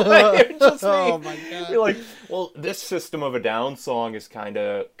 like, it would just be like, well, this System of a Down song is kind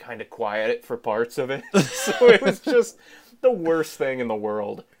of quiet for parts of it. So it was just the worst thing in the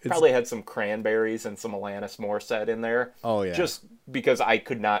world. Probably had some Cranberries and some Alanis Morissette in there. Oh, yeah. Just because I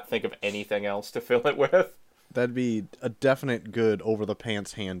could not think of anything else to fill it with. That'd be a definite good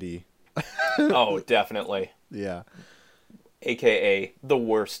over-the-pants handy. Oh, definitely. Yeah. AKA the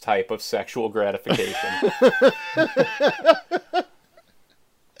worst type of sexual gratification.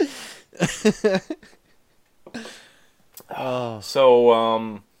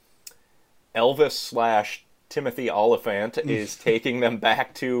 So, Elvis / Timothy Oliphant is taking them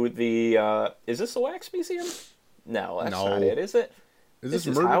back to the, is this the Wax Museum? No, that's not it, is it? Is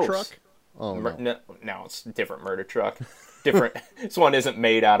this Murder house. Truck? Oh, no. No, it's a different murder truck. Different. This one isn't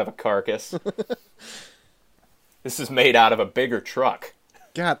made out of a carcass. This is made out of a bigger truck.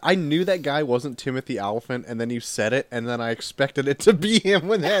 God, I knew that guy wasn't Timothy Oliphant, and then you said it, and then I expected it to be him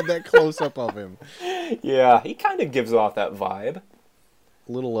when they had that close-up of him. Yeah, he kind of gives off that vibe.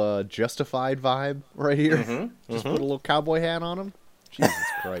 Little Justified vibe right here. Just put a little cowboy hat on him. Jesus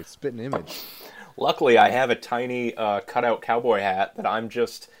Christ, spitting image. Luckily, I have a tiny cutout cowboy hat that I'm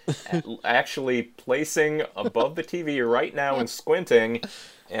just actually placing above the TV right now and squinting.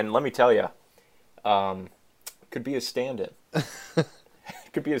 And let me tell you, could be a stand-in.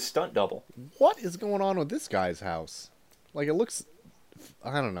 Could be a stunt double. What is going on with this guy's house? Like, it looks...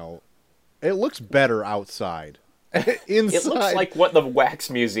 I don't know. It looks better outside. Inside. It looks like what the Wax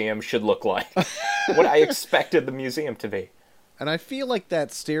Museum should look like. What I expected the museum to be. And I feel like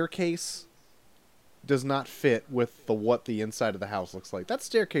that staircase does not fit with what the inside of the house looks like. That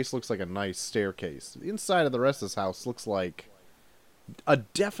staircase looks like a nice staircase. The inside of the rest of this house looks like a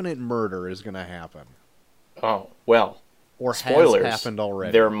definite murder is going to happen. Oh, well. Or spoilers, has happened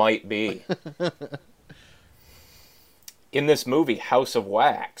already. There might be. In this movie, House of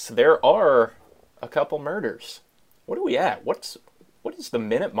Wax, there are a couple murders. What are we at? What is the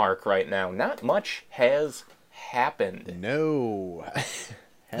minute mark right now? Not much has happened. No.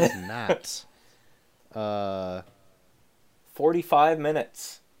 Has not. 45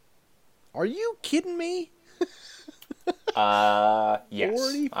 minutes. Are you kidding me? Yes.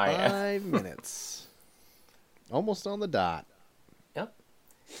 45 minutes. Almost on the dot. Yep.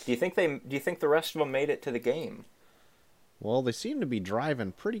 Do you think the rest of them made it to the game? Well, they seem to be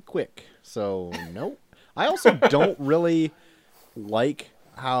driving pretty quick, so nope. I also don't really like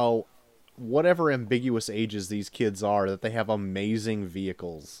how, whatever ambiguous ages these kids are, that they have amazing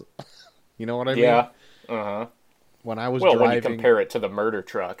vehicles. You know what I mean? Yeah. Uh-huh. When I was driving... driving... when you compare it to the murder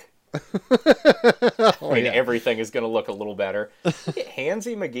truck. Everything is going to look a little better. Get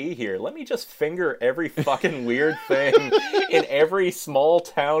Hansy McGee here. Let me just finger every fucking weird thing in every small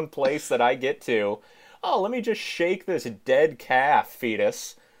town place that I get to. Oh, let me just shake this dead calf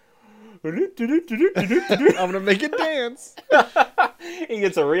fetus. I'm going to make it dance. He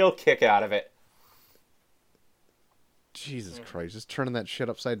gets a real kick out of it. Jesus Christ, just turning that shit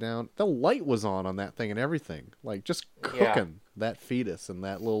upside down. The light was on that thing and everything. Like, just cooking that fetus in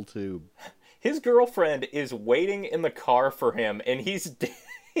that little tube. His girlfriend is waiting in the car for him, and he's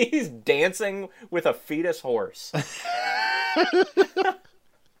dancing with a fetus horse.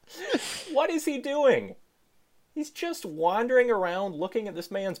 What is he doing? He's just wandering around looking at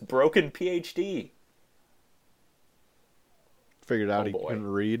this man's broken PhD. Figured out he couldn't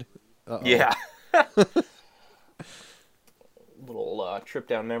read. Uh-oh. Yeah. Little trip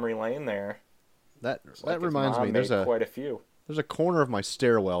down memory lane there. That reminds me. There's quite a few. There's a corner of my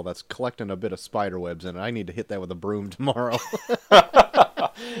stairwell that's collecting a bit of spider webs in it. I need to hit that with a broom tomorrow.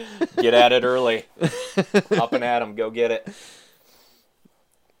 Get at it early. Up and at 'em. Go get it.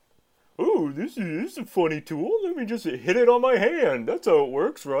 Oh, this is a funny tool. Let me just hit it on my hand. That's how it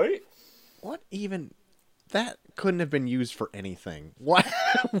works, right? What even? That couldn't have been used for anything. What?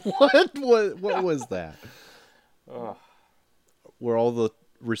 What was that? Were all the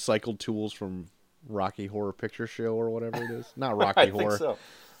recycled tools from Rocky Horror Picture Show or whatever it is? Not Rocky Horror. Think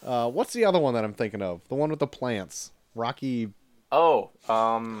so. What's the other one that I'm thinking of? The one with the plants. Rocky. Horror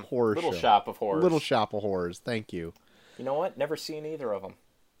Little Show. Shop of Horrors. Little Shop of Horrors. Thank you. You know what? Never seen either of them.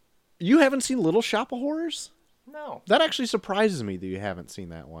 You haven't seen Little Shop of Horrors? No. That actually surprises me that you haven't seen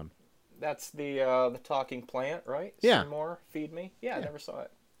that one. That's the talking plant, right? Yeah. Seymour, Feed Me. Yeah, I never saw it.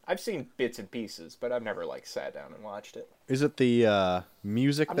 I've seen bits and pieces, but I've never sat down and watched it. Is it the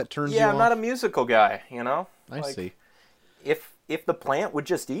music that turns you off? Yeah, I'm not a musical guy, you know? I see. If the plant would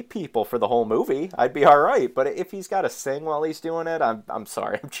just eat people for the whole movie, I'd be all right. But if he's got to sing while he's doing it, I'm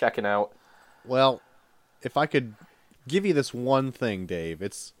sorry, I'm checking out. Well, if I could give you this one thing, Dave,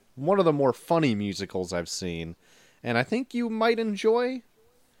 it's one of the more funny musicals I've seen, and I think you might enjoy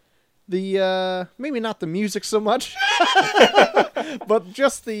the maybe not the music so much, but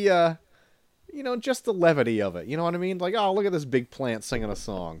just the just the levity of it. You know what I mean? Like, oh, look at this big plant singing a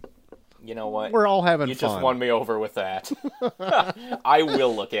song. You know what? We're all having fun. You just won me over with that. I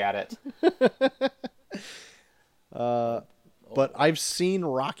will look at it. But I've seen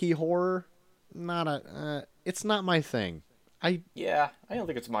Rocky Horror. It's not my thing. I don't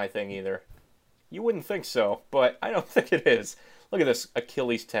think it's my thing either. You wouldn't think so, but I don't think it is. Look at this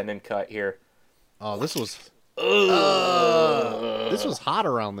Achilles tendon cut here. Oh, this was hot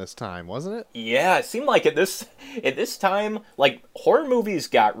around this time, wasn't it? Yeah, it seemed like at this time, like, horror movies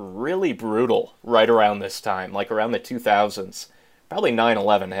got really brutal right around this time, like around the 2000s. Probably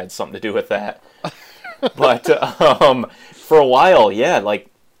 9/11 had something to do with that. But for a while, yeah, like,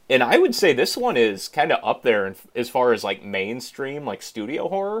 and I would say this one is kind of up there as far as like mainstream, like studio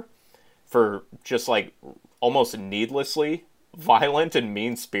horror, for just like almost needlessly violent and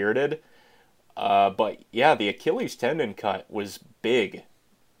mean-spirited. But yeah, the Achilles tendon cut was big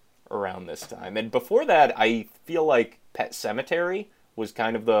around this time. And before that, I feel like Pet Sematary was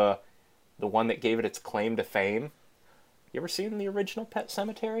kind of the one that gave it its claim to fame. You ever seen the original Pet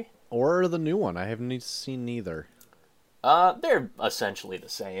Sematary? Or the new one? I haven't seen neither. They're essentially the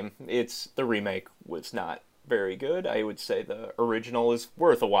same. The remake was not very good. I would say the original is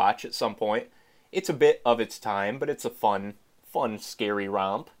worth a watch at some point. It's a bit of its time, but it's a fun, scary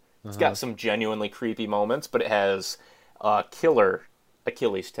romp. It's got some genuinely creepy moments, but it has a killer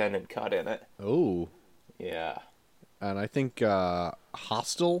Achilles tendon cut in it. Oh. Yeah. And I think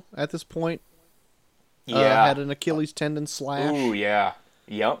Hostel at this point Yeah. had an Achilles tendon slash. Ooh, yeah.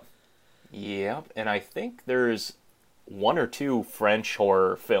 Yep. And I think there's one or two French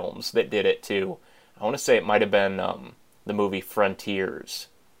horror films that did it too. I want to say it might have been the movie Frontiers,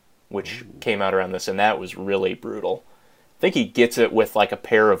 which came out around this, and that was really brutal. I think he gets it with like a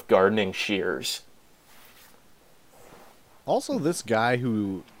pair of gardening shears. Also, this guy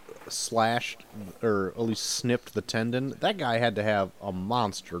who slashed, or at least snipped the tendon, that guy had to have a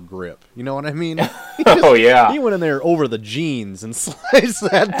monster grip. You know what I mean? Oh, yeah. He went in there over the jeans and sliced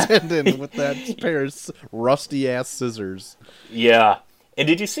that tendon with that pair of rusty-ass scissors. Yeah. And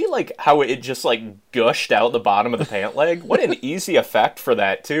did you see, like, how it just, like, gushed out the bottom of the pant leg? What an easy effect for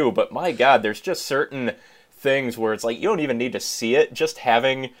that, too. But, my God, there's just certain things where it's like, you don't even need to see it. Just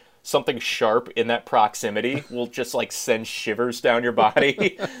having something sharp in that proximity will just, like, send shivers down your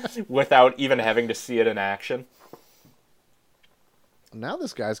body without even having to see it in action. Now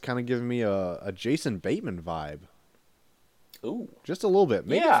this guy's kind of giving me a Jason Bateman vibe. Ooh. Just a little bit.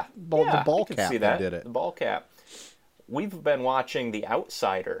 Maybe Yeah. it's the ball I can cap see that did it. The ball cap. We've been watching The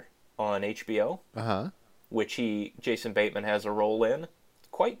Outsider on HBO, Uh-huh. which Jason Bateman has a role in.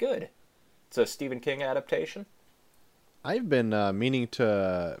 Quite good. It's a Stephen King adaptation. I've been meaning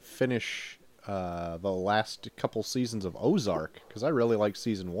to finish the last couple seasons of Ozark, because I really like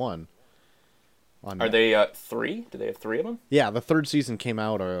season 1. Are they 3? Do they have 3 of them? Yeah, the third season came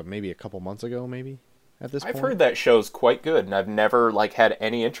out maybe a couple months ago, maybe, at this I've point. heard that show's quite good, and I've never like had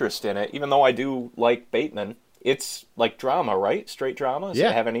any interest in it, even though I do like Bateman. It's like drama, right? Straight drama? Does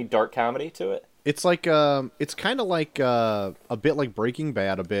Yeah. it have any dark comedy to it? It's like it's kind of like a bit like Breaking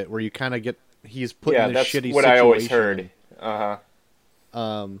Bad, a bit where you kind of get he's put Yeah, in this that's shitty what situation. I always heard.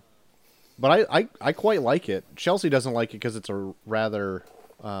 But I quite like it. Chelsea doesn't like it because it's a rather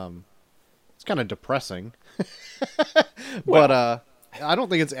it's kind of depressing. But I don't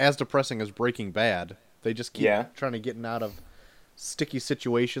think it's as depressing as Breaking Bad. They just keep trying to get out of sticky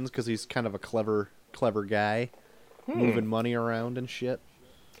situations because he's kind of a clever guy, moving money around and shit.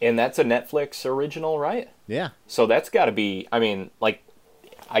 And that's a Netflix original, right? Yeah. So that's got to be, I mean, like,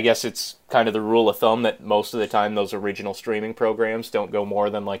 I guess it's kind of the rule of thumb that most of the time those original streaming programs don't go more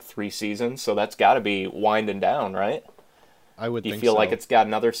than like 3 seasons. So that's got to be winding down, right? I would Do you think feel so. like it's got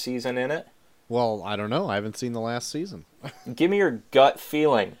another season in it? Well, I don't know. I haven't seen the last season. Give me your gut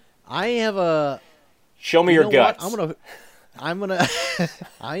feeling. I have a. Show me You your know what? guts.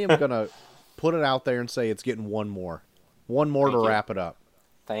 I am gonna put it out there and say it's getting one more Thank to you. wrap it up.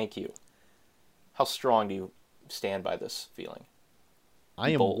 Thank you. How strong do you stand by this feeling? I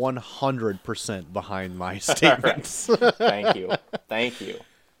am Bold. 100% behind my statements. Thank you. Thank you.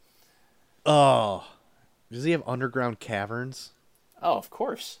 Oh, does he have underground caverns? Oh, of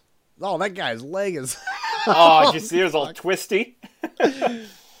course. Oh, that guy's leg is. Oh, did you see it was all twisty?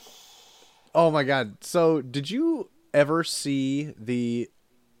 Oh my god! So, did you ever see the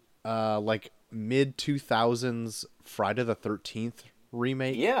like mid 2000s Friday the 13th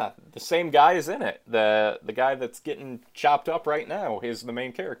remake? Yeah, the same guy is in it. The guy that's getting chopped up right now is the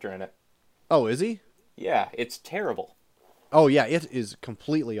main character in it. Oh, is he? Yeah, it's terrible. Oh yeah, it is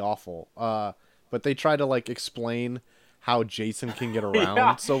completely awful. But they try to like explain how Jason can get around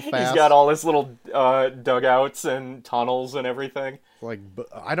Yeah, so fast. He's got all his little dugouts and tunnels and everything. Like, but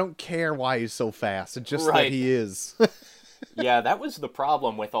I don't care why he's so fast. It's just Right. that he is. Yeah, that was the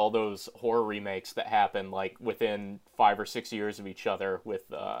problem with all those horror remakes that happened like within 5 or 6 years of each other with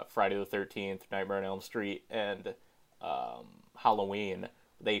Friday the 13th, Nightmare on Elm Street, and Halloween.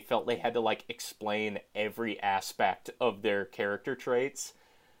 They felt they had to like explain every aspect of their character traits.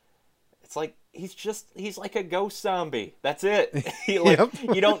 It's like he's like a ghost zombie. That's it.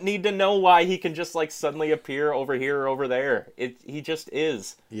 You don't need to know why he can just like suddenly appear over here or over there. He just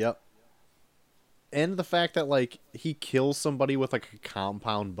is. Yep. And the fact that like he kills somebody with like a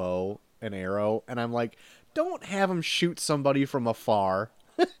compound bow and arrow, and I'm like, don't have him shoot somebody from afar.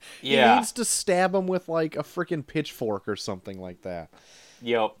 Yeah. He needs to stab him with like a freaking pitchfork or something like that.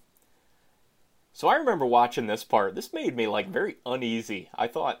 Yep. So I remember watching this part. This made me like very uneasy. I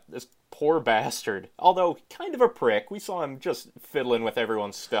thought this poor bastard, although kind of a prick, we saw him just fiddling with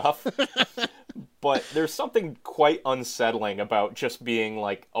everyone's stuff. But there's something quite unsettling about just being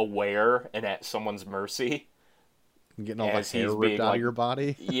like aware and at someone's mercy. Getting all the As hair he's ripped being, out like- of your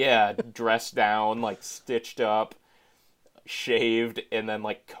body. Yeah, dressed down, like stitched up, shaved, and then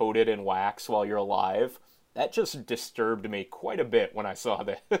like coated in wax while you're alive. That just disturbed me quite a bit when I saw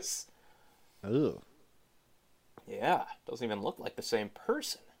this. Ugh. Yeah, doesn't even look like the same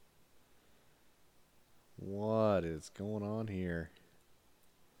person. What is going on here?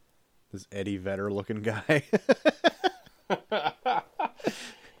 This Eddie Vedder looking guy.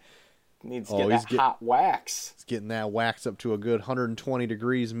 Needs to get that hot wax. He's getting that wax up to a good 120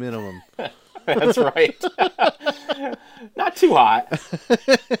 degrees minimum. That's right. Not too hot.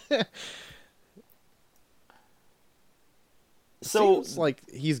 So Seems like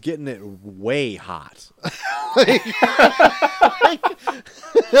he's getting it way hot.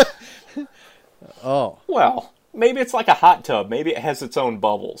 Oh. Well, maybe it's like a hot tub. Maybe it has its own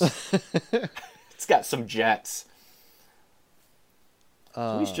bubbles. It's got some jets.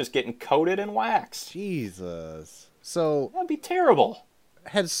 So he's just getting coated in wax. Jesus. So, That'd be terrible.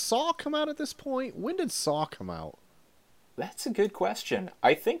 had Saw come out at this point? When did Saw come out? That's a good question.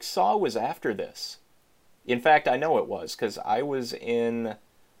 I think Saw was after this. In fact, I know it was, because I was in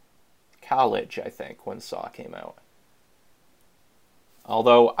college, I think, when Saw came out.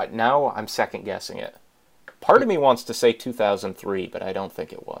 Although, now I'm second-guessing it. Part of me wants to say 2003, but I don't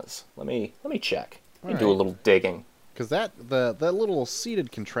think it was. Let me check. Let me do a little digging. Because that little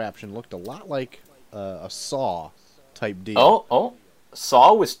seated contraption looked a lot like a Saw type deal. Oh,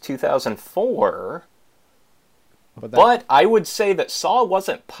 Saw was 2004, But but I would say that Saw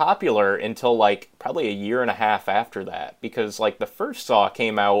wasn't popular until, like, probably a year and a half after that, because, like, the first Saw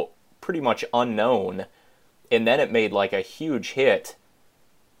came out pretty much unknown, and then it made, like, a huge hit.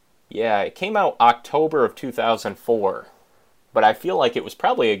 Yeah, it came out October of 2004, but I feel like it was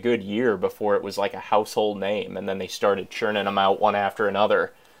probably a good year before it was, like, a household name, and then they started churning them out one after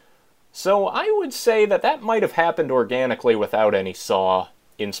another. So I would say that that might have happened organically without any Saw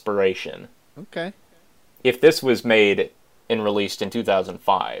inspiration. Okay. If this was made and released in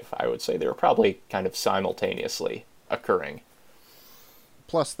 2005, I would say they were probably kind of simultaneously occurring.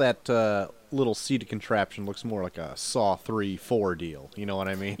 Plus, that little seated contraption looks more like a Saw 3-4 deal. You know what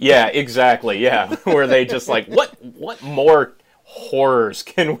I mean? Yeah, exactly, yeah. Where they just like, what more horrors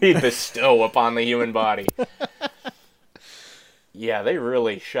can we bestow upon the human body? Yeah, they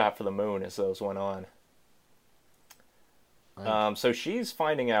really shot for the moon as those went on. So she's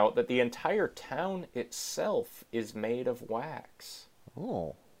finding out that the entire town itself is made of wax.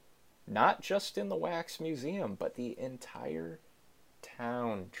 Oh. Not just in the wax museum, but the entire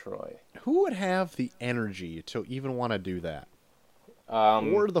town, Troy. Who would have the energy to even want to do that?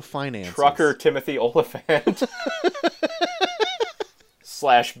 Or the finances? Trucker Timothy Oliphant.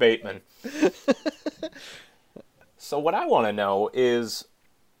 / Bateman. So what I want to know is,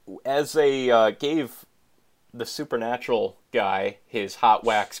 as they gave the supernatural guy his hot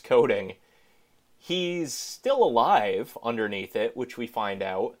wax coating, he's still alive underneath it, which we find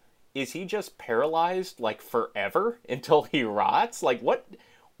out. Is he just paralyzed, like, forever until he rots? Like, what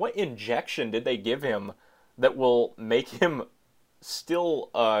injection did they give him that will make him still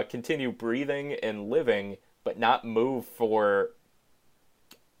continue breathing and living, but not move for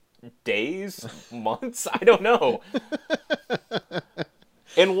days, months? I don't know.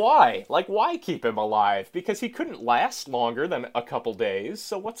 And why? Like, why keep him alive? Because he couldn't last longer than a couple days,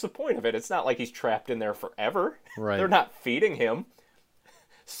 so what's the point of it? It's not like he's trapped in there forever. Right. They're not feeding him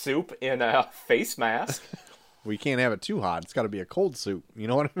soup in a face mask. We can't have it too hot. It's got to be a cold soup. You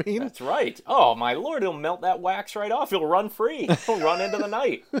know what I mean? That's right. Oh, my lord, he'll melt that wax right off. He'll run free. He'll run into the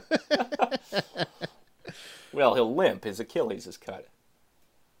night. Well, he'll limp. His Achilles is cut.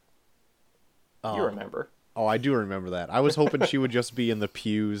 You remember. Oh, I do remember that. I was hoping she would just be in the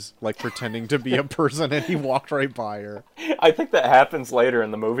pews, like, pretending to be a person, and he walked right by her. I think that happens later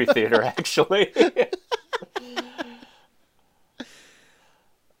in the movie theater, actually.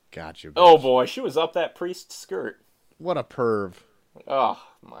 Gotcha. Bitch. Oh, boy, she was up that priest's skirt. What a perv. Oh,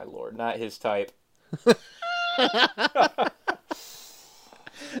 my lord, not his type.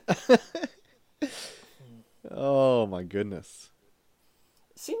 Oh, my goodness.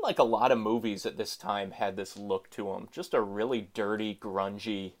 Seemed like a lot of movies at this time had this look to them. Just a really dirty,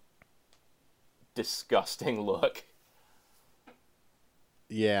 grungy, disgusting look.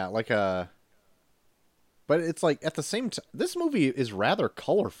 Yeah, like a... But it's like, at the same time, this movie is rather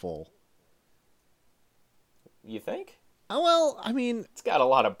colorful. You think? Oh, well, I mean... It's got a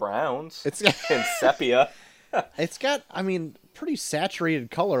lot of browns. It's and sepia. It's got, I mean, pretty saturated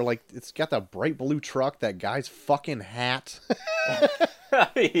color. Like, it's got that bright blue truck, that guy's fucking hat.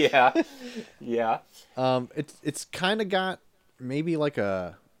 Yeah. Yeah. It's kind of got maybe like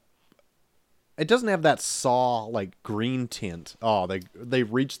a... It doesn't have that Saw, like, green tint. Oh, they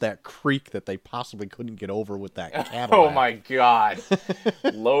reached that creek that they possibly couldn't get over with that Cadillac. Oh my god.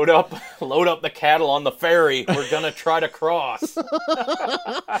 Load up the cattle on the ferry. We're gonna try to cross.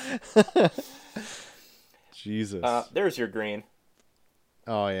 Jesus. There's your green.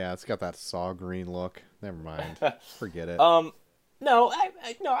 Oh yeah, it's got that Saw green look. Never mind. Forget it. No,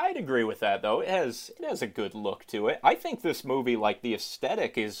 I'd agree with that though. It has a good look to it. I think this movie, like the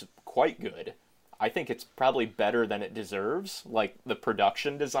aesthetic, is quite good. I think it's probably better than it deserves. Like the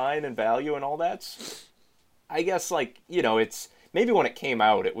production design and value and all that. I guess it's maybe when it came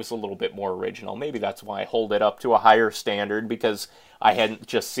out, it was a little bit more original. Maybe that's why I hold it up to a higher standard because I hadn't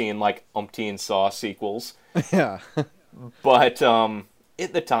just seen like umpteen Saw sequels. Yeah. But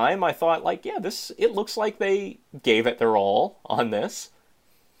at the time, I thought, it looks like they gave it their all on this.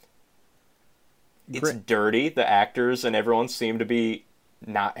 It's dirty. The actors and everyone seem to be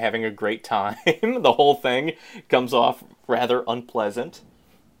not having a great time. The whole thing comes off rather unpleasant.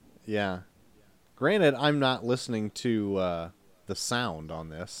 Yeah. Granted, I'm not listening to the sound on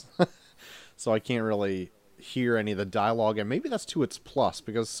this, so I can't really hear any of the dialogue, and maybe that's to its plus,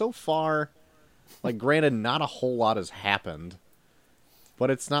 because so far, granted, not a whole lot has happened, but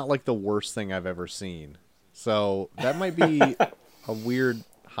it's not like the worst thing I've ever seen. So that might be a weird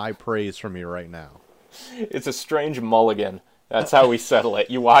high praise from me right now. It's a strange mulligan. That's how we settle it.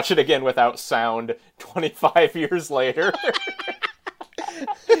 You watch it again without sound 25 years later.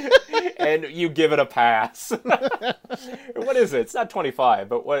 And you give it a pass. What is it? It's not 25,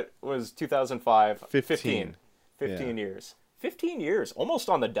 but what was 2005? 15. 15 years. 15 years, almost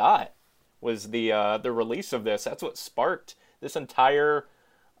on the dot, was the release of this. That's what sparked this entire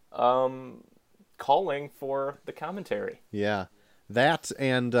calling for the commentary. Yeah. That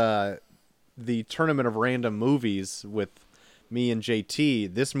and the Tournament of Random Movies with me and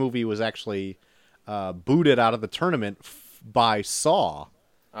JT, this movie was actually booted out of the tournament by Saw.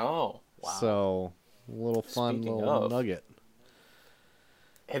 Oh, wow. So, a little fun Speaking little of, nugget.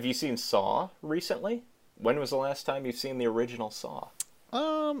 Have you seen Saw recently? When was the last time you've seen the original Saw?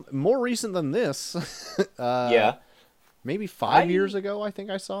 More recent than this. Yeah. Maybe 5 years ago, I think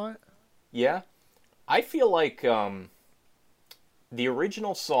I saw it. Yeah. I feel like the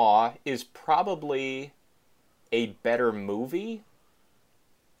original Saw is probably a better movie,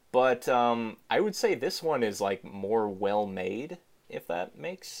 but I would say this one is more well-made, if that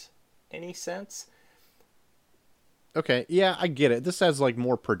makes any sense. Okay, yeah, I get it. This has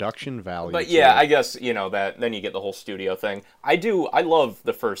more production value. But yeah, I guess, that then you get the whole studio thing. I love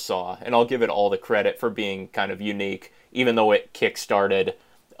the first Saw, and I'll give it all the credit for being kind of unique, even though it kickstarted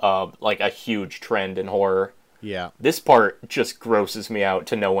a huge trend in horror. Yeah. This part just grosses me out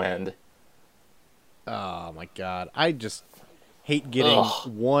to no end. Oh my god. I just hate getting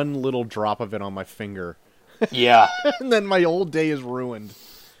one little drop of it on my finger. Yeah. And then my whole day is ruined.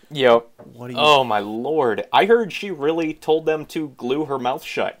 Yep. What Oh my lord. I heard she really told them to glue her mouth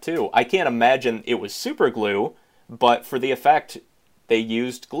shut too. I can't imagine it was super glue, but for the effect, they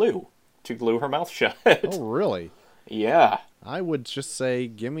used glue to glue her mouth shut. Oh really? Yeah. I would just say,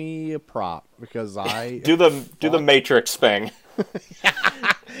 give me a prop, because I... do the Matrix thing.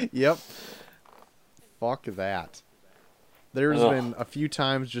 Yep. Fuck that. There's been a few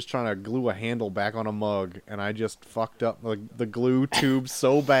times just trying to glue a handle back on a mug, and I just fucked up the glue tube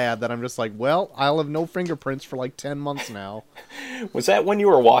so bad that I'm just like, well, I'll have no fingerprints for 10 months now. Was that when you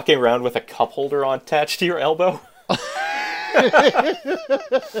were walking around with a cup holder attached to your elbow?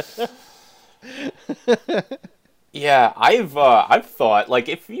 Yeah, I've thought,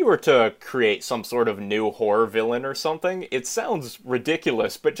 if you were to create some sort of new horror villain or something, it sounds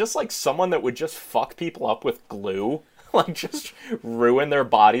ridiculous, but just someone that would just fuck people up with glue, just ruin their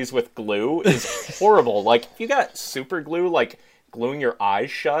bodies with glue is horrible. If you got super glue, gluing your eyes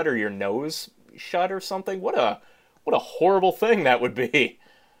shut or your nose shut or something, what a horrible thing that would be.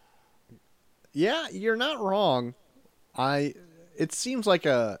 Yeah, you're not wrong. It seems like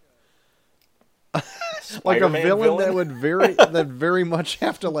a villain that would very much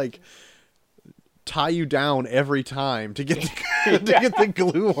have to tie you down every time to get get the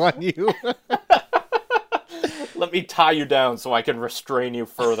glue on you. Let me tie you down so I can restrain you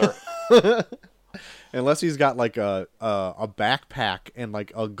further. Unless he's got a backpack and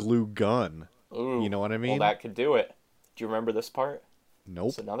a glue gun. Ooh, you know what I mean? Well, that could do it. Do you remember this part? Nope.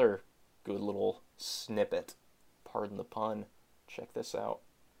 It's another good little snippet. Pardon the pun. Check this out.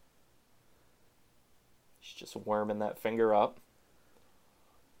 He's just worming that finger up.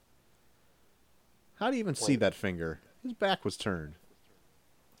 How do you even see that finger? His back was turned.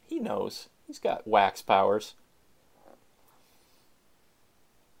 He knows. He's got wax powers.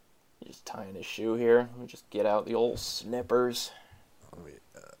 He's just tying his shoe here. Let me just get out the old snippers.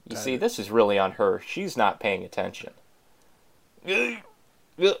 You see, this is really on her. She's not paying attention.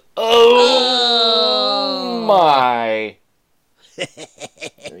 Oh my!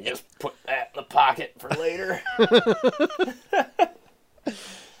 Let me just put that in the pocket for later.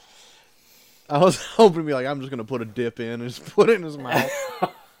 I was hoping to be like, I'm just gonna put a dip in and just put it in his mouth.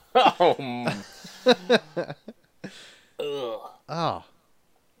 Oh,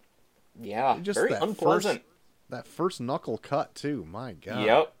 Yeah, just very that unpleasant. that first knuckle cut too. My God.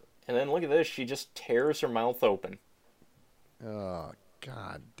 Yep. And then look at this. She just tears her mouth open. Oh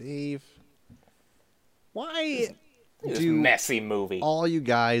God, Dave. Why This do messy movie. all you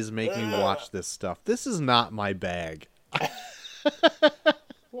guys make me watch this stuff? This is not my bag.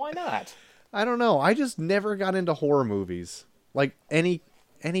 Why not? I don't know. I just never got into horror movies, like any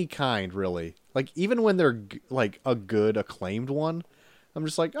kind, really. Like even when they're like a good acclaimed one, I'm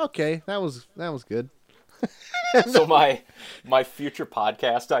just like, okay, that was good. So my future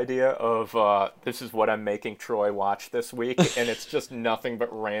podcast idea of this is what I'm making Troy watch this week, and it's just nothing but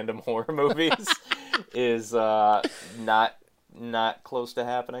random horror movies, is not close to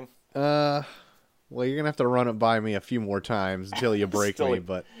happening. Well, you're gonna have to run it by me a few more times until you break Still me. a-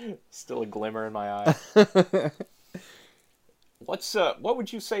 But Still a glimmer in my eye. What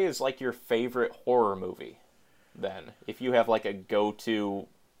would you say is like your favorite horror movie? Then, if you have like a go-to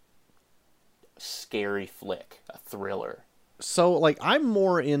scary flick, a thriller. so, like, I'm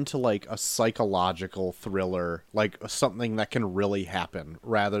more into like a psychological thriller, like something that can really happen,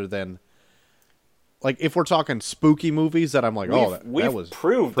 rather than like if we're talking spooky movies that I'm like, oh, that We've was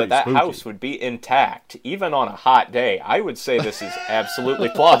proved pretty that spooky. house would be intact, even on a hot day. I would say this is absolutely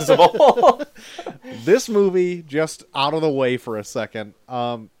plausible. This movie, just out of the way for a second,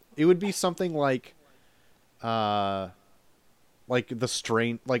 it would be something like the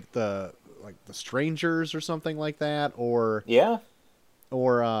Strangers or something like that, or Yeah?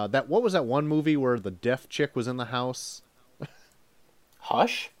 that what was that one movie where the deaf chick was in the house?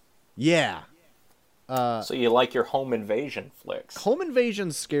 Hush? Yeah, So you like your home invasion flicks. home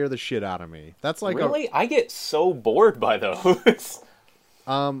invasions scare the shit out of me. That's like Really? I get so bored by those.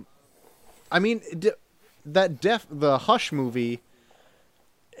 I mean, the Hush movie,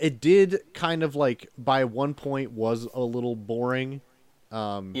 it did kind of like by one point was a little boring.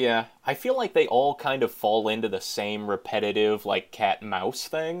 Yeah, I feel like they all kind of fall into the same repetitive, like, cat and mouse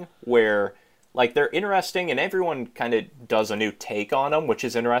thing, where, like, they're interesting and everyone kind of does a new take on them, which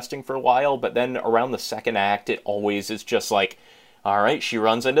is interesting for a while, but then around the second act, it always is just like, all right, she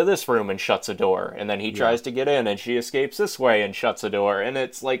runs into this room and shuts a door, and then he tries to get in, and she escapes this way and shuts a door, and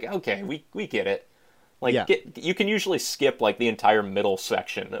it's like, okay, we get it. Like, Yeah. you can usually skip, like, the entire middle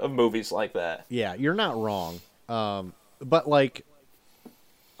section of movies like that. Yeah, you're not wrong. But like,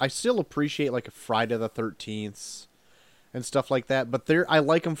 I still appreciate like a Friday the 13th and stuff like that. But I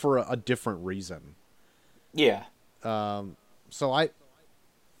like them for a different reason. Yeah. So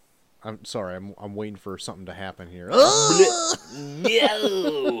I'm sorry. I'm waiting for something to happen here.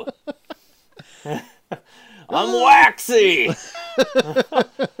 No! I'm waxy!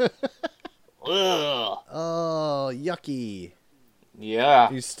 Ugh. Oh, yucky. Yeah.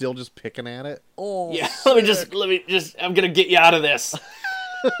 He's still just picking at it. Oh, Yeah, let me just, I'm gonna get you out of this.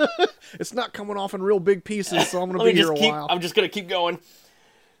 it's not coming off in real big pieces, so I'm gonna Let be me here just a while. I'm just gonna keep going.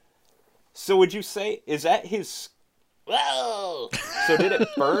 So would you say, is that his... Whoa! So did it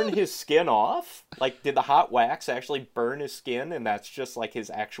burn his skin off? Like, did the hot wax actually burn his skin, and that's just like his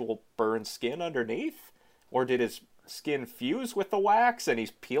actual burned skin underneath? Or did his skin fuse with the wax and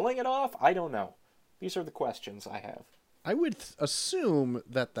he's peeling it off? I don't know. These are the questions I have. I would assume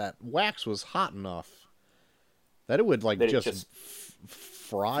that wax was hot enough that it would like That it just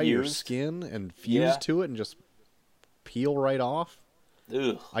fry your fused? skin and fuse Yeah. to it and just peel right off.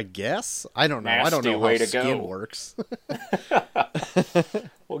 Ugh. I guess. I don't know. I don't Nasty know way how to skin go. works.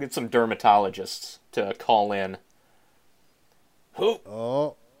 We'll get some dermatologists to call in. Who?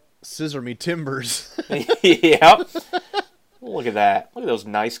 Oh, scissor me timbers. Yep. Look at that. Look at those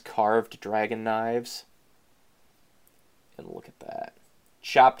nice carved dragon knives. And look at that.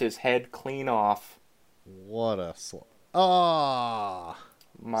 Chopped his head clean off. What a ah!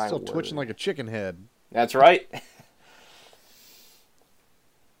 My Still word. twitching like a chicken head. That's right.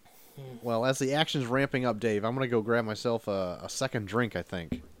 Well, as the action's ramping up, Dave, I'm gonna go grab myself a second drink. I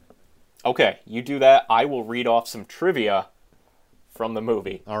think. Okay, you do that. I will read off some trivia from the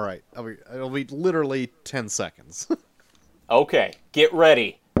movie. All right. It'll be literally 10 seconds. Okay, get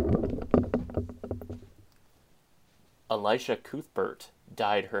ready. Elisha Cuthbert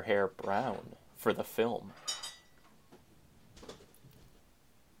dyed her hair brown for the film.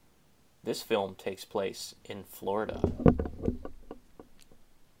 This film takes place in Florida.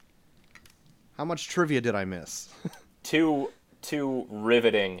 How much trivia did I miss? Two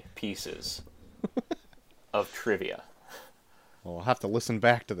riveting pieces of trivia. Well, I'll have to listen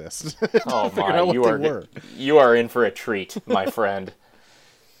back to this. Oh figure my, out what they were. you are in for a treat, my friend.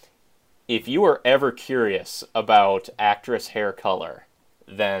 if you are ever curious about actress hair color,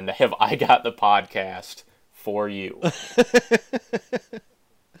 then have I got the podcast for you.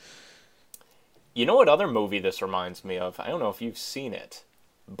 You know what other movie this reminds me of? I don't know if you've seen it,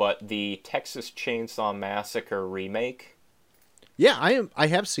 but the Texas Chainsaw Massacre remake. Yeah, I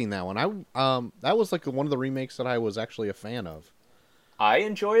have seen that one. That was like one of the remakes that I was actually a fan of. I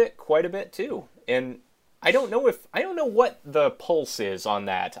enjoy it quite a bit too. And I don't know what the pulse is on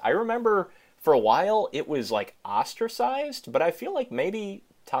that. I remember for a while it was like ostracized, but I feel like maybe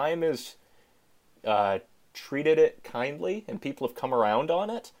time has treated it kindly and people have come around on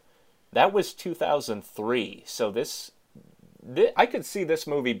it. That was 2003, so this I could see this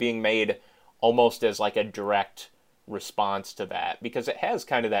movie being made almost as like a direct response to that, because it has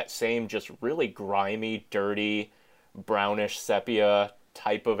kind of that same just really grimy, dirty, brownish sepia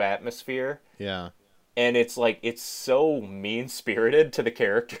type of atmosphere. Yeah. And it's like, it's so mean-spirited to the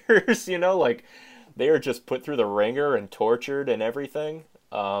characters, you know, like they are just put through the ringer and tortured and everything.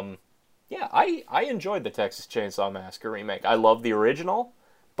 Yeah, I enjoyed the Texas Chainsaw Massacre remake. I love the original,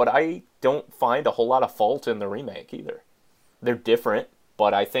 but I don't find a whole lot of fault in the remake either. They're different,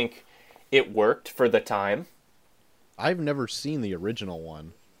 but I think it worked for the time. I've never seen the original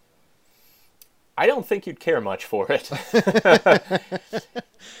one. I don't think you'd care much for it.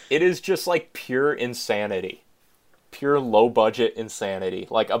 It is just like pure insanity. Pure low-budget insanity.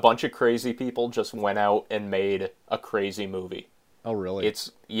 Like a bunch of crazy people just went out and made a crazy movie. Oh, really?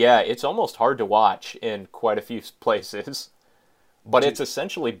 It's almost hard to watch in quite a few places. But it's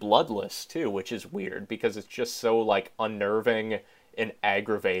essentially bloodless, too, which is weird, because it's just so, like, unnerving and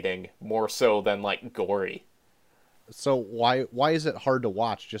aggravating, more so than, like, gory. So why is it hard to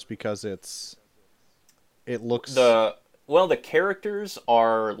watch? Just because it looks... The characters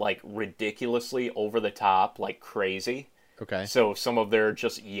are, like, ridiculously over the top, like, crazy. Okay. So some of their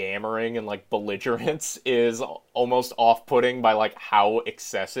just yammering and, like, belligerence is almost off-putting by, like, how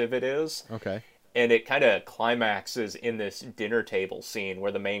excessive it is. Okay. And it kind of climaxes in this dinner table scene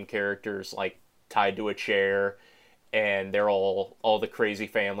where the main character's, like, tied to a chair, and they're all the crazy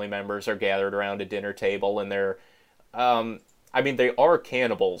family members are gathered around a dinner table, and they're, they are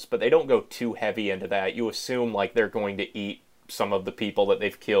cannibals, but they don't go too heavy into that. You assume, like, they're going to eat some of the people that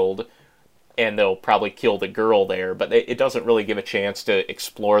they've killed, and they'll probably kill the girl there, but it doesn't really give a chance to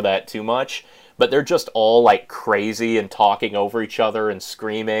explore that too much. But they're just all, like, crazy and talking over each other and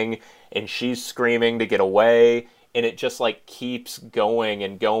screaming, and she's screaming to get away, and it just, like, keeps going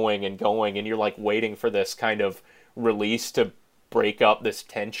and going and going, and you're, like, waiting for this kind of release to break up this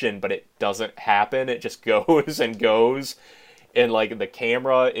tension, but it doesn't happen. It just goes and goes, and, like, the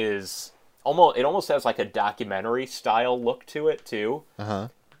camera is almost has, like, a documentary style look to it, too. Uh-huh.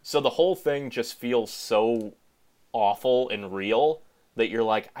 So the whole thing just feels so awful and real that you're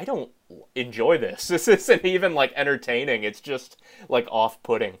like, I don't enjoy this. This isn't even, like, entertaining. It's just, like,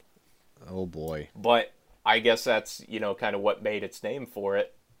 off-putting. Oh, boy. But I guess that's, you know, kind of what made its name for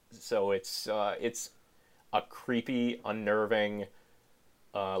it. So it's a creepy, unnerving,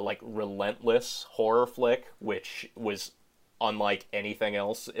 like, relentless horror flick, which was unlike anything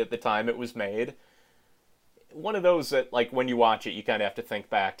else at the time it was made. One of those that, like, when you watch it, you kind of have to think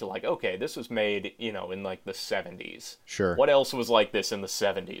back to, like, okay, this was made, you know, in, like, the 70s. Sure. What else was like this in the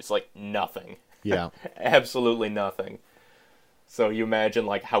 70s? Like, nothing. Yeah. Absolutely nothing. So you imagine,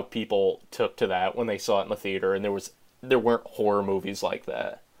 like, how people took to that when they saw it in the theater, and there weren't horror movies like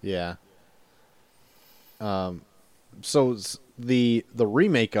that. Yeah. So the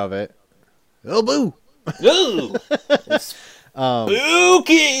remake of it... Oh, boo! Ooh!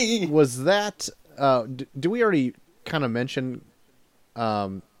 Spooky! Was that... do we already kind of mention...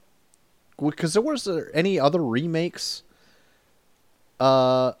 because was there any other remakes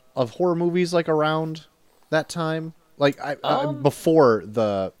of horror movies, like, around that time? Like, before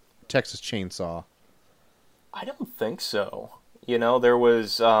the Texas Chainsaw? I don't think so. You know, there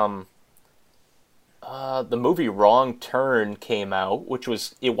was... the movie Wrong Turn came out,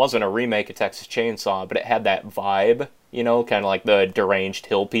 it wasn't a remake of Texas Chainsaw, but it had that vibe, you know, kind of like the Deranged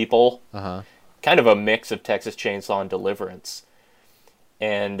Hill People. Uh-huh. Kind of a mix of Texas Chainsaw and Deliverance.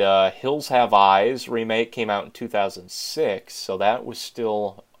 And Hills Have Eyes remake came out in 2006, so that was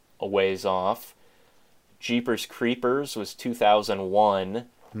still a ways off. Jeepers Creepers was 2001,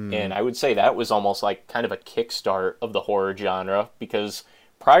 and I would say that was almost like kind of a kickstart of the horror genre, because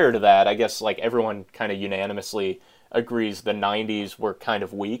prior to that, I guess, like, everyone kind of unanimously agrees the 90s were kind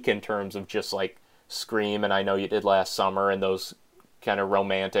of weak in terms of just, like, Scream and I Know You Did Last Summer and those kind of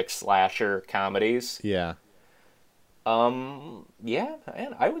romantic slasher comedies. Yeah. Yeah,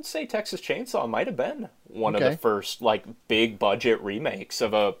 and I would say Texas Chainsaw might have been one of the first, like, big budget remakes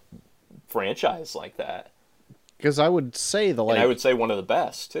of a franchise like that. Because I would say And I would say one of the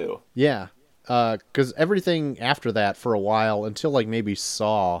best, too. Yeah. Because everything after that for a while, until like maybe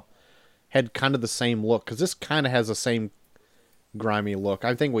Saw, had kind of the same look. Because this kind of has the same grimy look.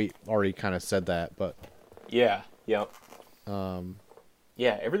 I think we already kind of said that, but... Yeah, yep.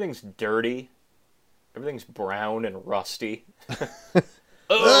 Yeah, everything's dirty. Everything's brown and rusty.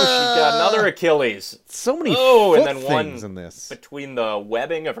 Oh, she got another Achilles. So many and foot then things one in this. between the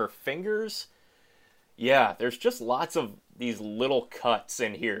webbing of her fingers. Yeah, there's just lots of these little cuts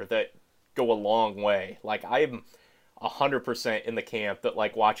in here that go a long way. Like, I'm 100% in the camp that,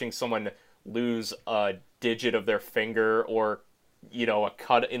 like, watching someone lose a digit of their finger or, you know, a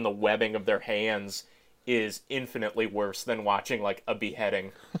cut in the webbing of their hands is infinitely worse than watching, like, a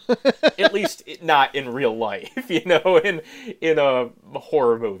beheading. At least not in real life, you know, in a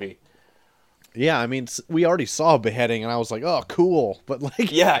horror movie. Yeah, I mean, we already saw a beheading, and I was like, oh, cool. But,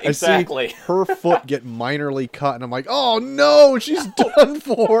 like, Yeah, exactly. I see her foot get minorly cut, and I'm like, oh, no, she's done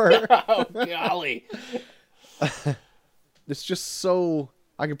for. Oh, golly. It's just so...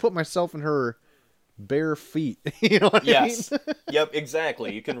 I can put myself in her bare feet. You know what I mean? Yes. Yep,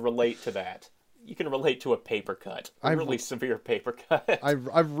 exactly. You can relate to that. You can relate to a paper cut. A really severe paper cut.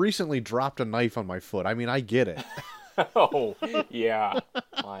 I've recently dropped a knife on my foot. I mean, I get it. Oh, yeah.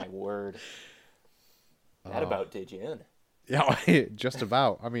 My word. That about did you in. Yeah, just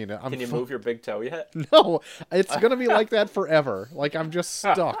about. I mean, Can you move your big toe yet? No, it's going to be like that forever. Like, I'm just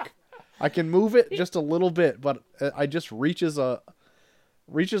stuck. I can move it just a little bit, but I just reaches a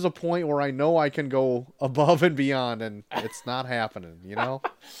point where I know I can go above and beyond, and it's not happening, you know?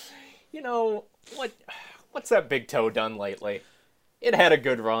 You know, what's that big toe done lately? It had a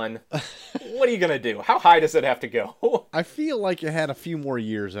good run. What are you going to do? How high does it have to go? I feel like it had a few more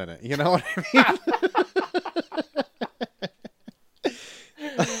years in it, you know what I mean?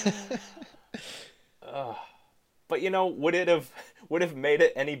 But, you know, would it have made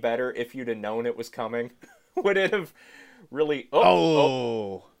it any better if you'd have known it was coming? Would it have really...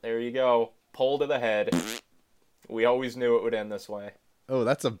 Oh, there you go. Pull to the head. We always knew it would end this way. Oh,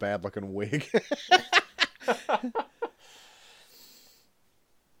 that's a bad-looking wig.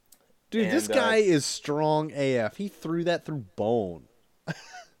 Dude, this guy is strong AF. He threw that through bone.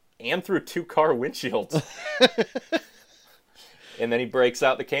 And through 2 car windshields. And then he breaks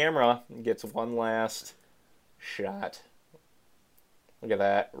out the camera and gets one last shot. Look at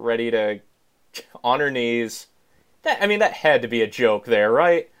that. Ready to... On her knees. That had to be a joke there,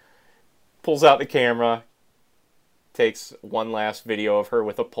 right? Pulls out the camera. Takes one last video of her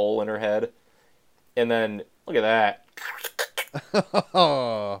with a pole in her head. And then, look at that.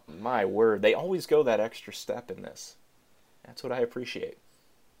 Oh. My word. They always go that extra step in this. That's what I appreciate.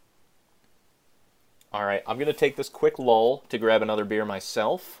 All right, I'm going to take this quick lull to grab another beer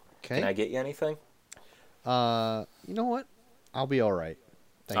myself. Okay. Can I get you anything? You know what? I'll be all right.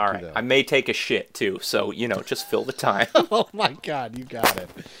 Thank All you, right. though. I may take a shit, too, so, you know, just fill the time. Oh, my God. You got it.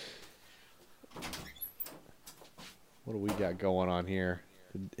 What do we got going on here?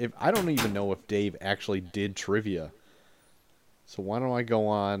 I don't even know if Dave actually did trivia. So why don't I go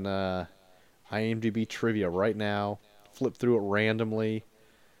on IMDb trivia right now, flip through it randomly.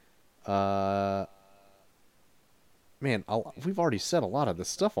 Man, we've already said a lot of this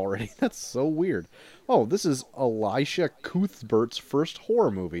stuff already. That's so weird. Oh, this is Elisha Cuthbert's first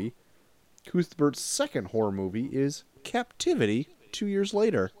horror movie. Cuthbert's second horror movie is Captivity 2 years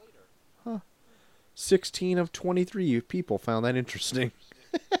later. Huh. 16 of 23 people found that interesting.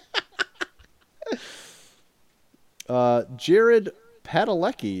 Jared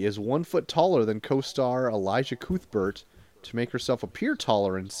Padalecki is 1 foot taller than co-star Elijah Cuthbert to make herself appear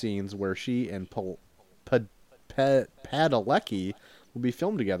taller in scenes where she and Padalecki will be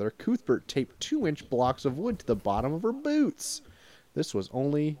filmed together. Cuthbert taped 2-inch blocks of wood to the bottom of her boots. This was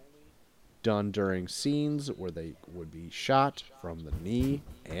only done during scenes where they would be shot from the knee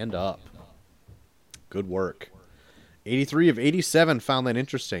and up. Good work. 83 of 87 found that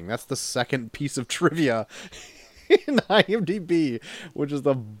interesting. That's the second piece of trivia in IMDb, which is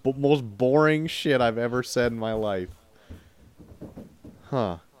the most boring shit I've ever said in my life.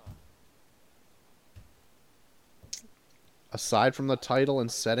 Huh. Aside from the title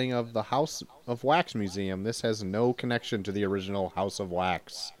and setting of the House of Wax Museum, this has no connection to the original House of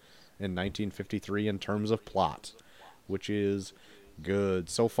Wax in 1953 in terms of plot, which is good.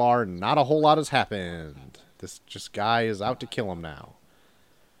 So far, not a whole lot has happened. This just guy is out to kill him now.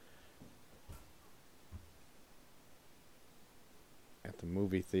 At the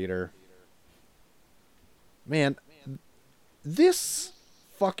movie theater. Man, this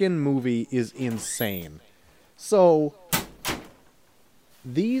fucking movie is insane. So,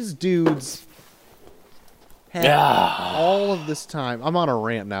 these dudes had all of this time. I'm on a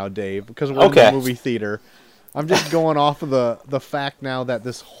rant now, Dave, because we're in the movie theater. I'm just going off of the fact now that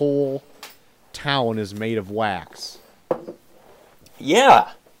this whole town is made of wax.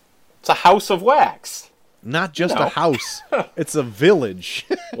 Yeah. It's a house of wax. Not just a house. It's a village.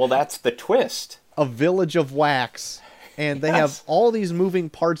 Well, that's the twist. A village of wax. And they have all these moving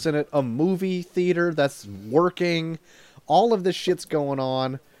parts in it. A movie theater that's working. All of this shit's going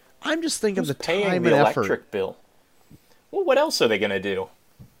on. I'm just thinking the time and effort. Electric bill. Well, what else are they going to do?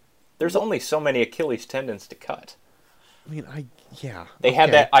 There's only so many Achilles tendons to cut. I mean, They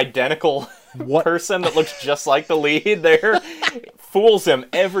had that identical person that looks just like the lead there. Fools him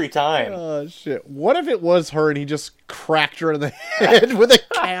every time. Oh, shit. What if it was her and he just cracked her in the head with a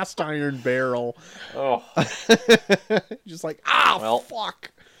cast iron barrel? Oh. Just like,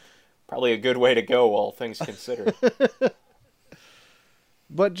 fuck. Probably a good way to go, all things considered.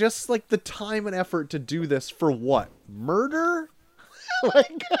 But just like the time and effort to do this for what? Murder?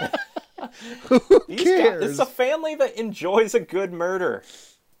 Like, who cares? It's a family that enjoys a good murder.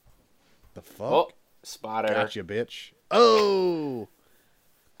 The fuck? Oh, spotted her. Gotcha, bitch. Oh!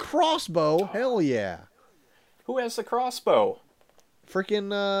 Crossbow? Hell yeah. Who has the crossbow? Freaking,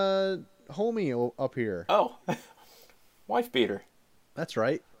 homie up here. Oh. Wife beater. That's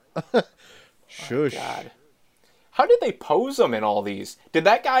right. Shush. Oh, God. How did they pose him in all these? Did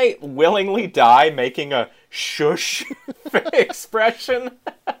that guy willingly die making a shush expression?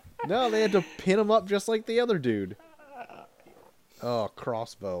 No, they had to pin him up just like the other dude. Oh,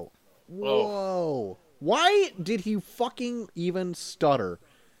 crossbow. Whoa. Why did he fucking even stutter?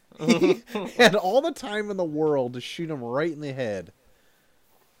 He had all the time in the world to shoot him right in the head.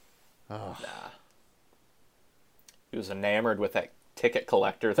 Oh. Nah. He was enamored with that ticket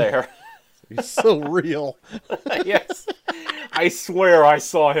collector there. He's so real. Yes. I swear I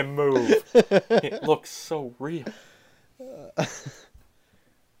saw him move. It looks so real.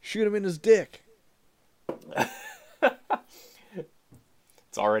 Shoot him in his dick.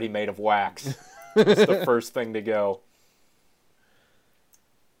 It's already made of wax. It's the first thing to go.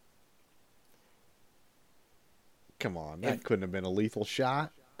 Come on, that couldn't have been a lethal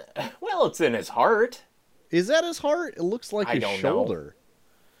shot. Well, it's in his heart. Is that his heart? It looks like his shoulder.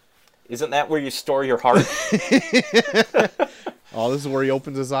 Isn't that where you store your heart? Oh, this is where he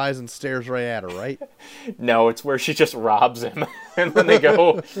opens his eyes and stares right at her, right? No, it's where she just robs him. And then they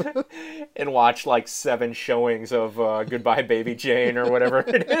go and watch like 7 showings of Goodbye Baby Jane or whatever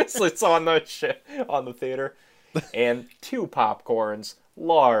it is. It's on the theater. And 2 popcorns,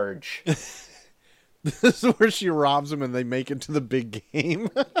 large. This is where she robs him and they make it to the big game.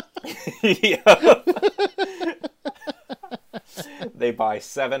 Yeah. They buy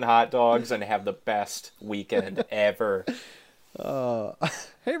 7 hot dogs and have the best weekend ever.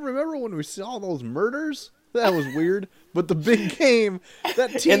 Hey, remember when we saw those murders? That was weird. But the big game,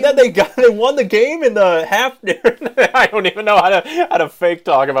 that team... And then they won the game in the half... I don't even know how to fake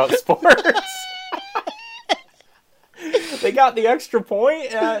talk about sports. They got the extra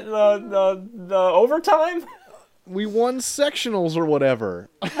point at the overtime. We won sectionals or whatever.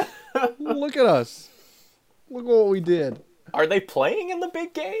 Look at us. Look what we did. Are they playing in the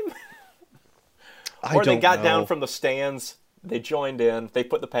big game? Or they got down from the stands, they joined in, they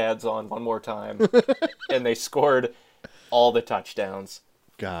put the pads on one more time, and they scored all the touchdowns.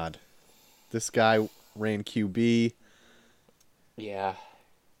 God. This guy ran QB. Yeah.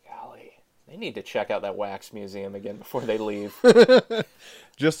 Golly. They need to check out that wax museum again before they leave.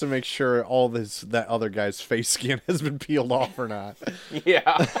 Just to make sure all that other guy's face skin has been peeled off or not.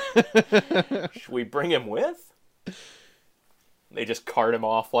 Yeah. Should we bring him with? They just cart him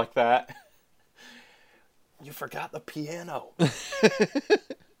off like that. You forgot the piano.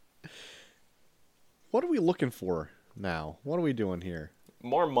 What are we looking for now? What are we doing here?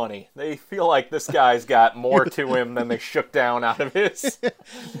 More money. They feel like this guy's got more to him than they shook down out of his...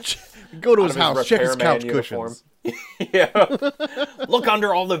 Go to his house, check his couch cushions. Yeah. Look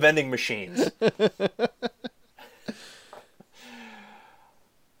under all the vending machines.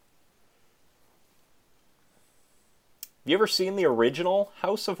 You ever seen the original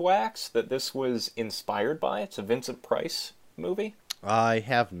House of Wax that this was inspired by? It's a Vincent Price movie. I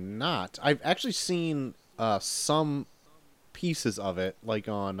have not. I've actually seen some pieces of it, like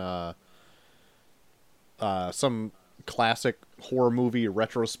on some classic horror movie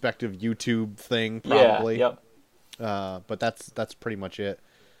retrospective YouTube thing, probably. Yeah, yep. But that's pretty much it.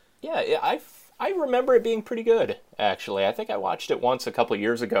 Yeah, I remember it being pretty good, actually. I think I watched it once a couple of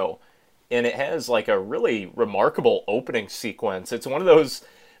years ago. And it has like a really remarkable opening sequence. It's one of those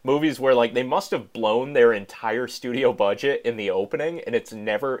movies where like they must have blown their entire studio budget in the opening, and it's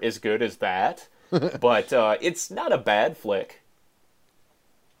never as good as that. But it's not a bad flick.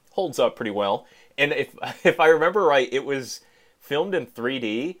 Holds up pretty well. And if I remember right, it was filmed in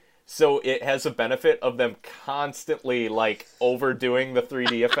 3D, so it has a benefit of them constantly like overdoing the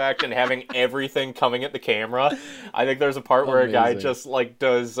 3D effect and having everything coming at the camera. I think there's a part where a guy just like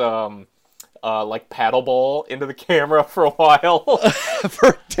does like paddleball into the camera for a while.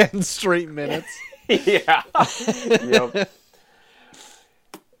 For 10 straight minutes. Yeah. Yep.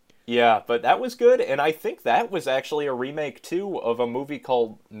 Yeah, but that was good, and I think that was actually a remake, too, of a movie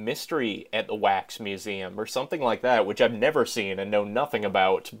called Mystery at the Wax Museum, or something like that, which I've never seen and know nothing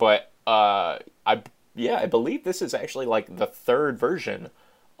about, but I believe this is actually, like, the third version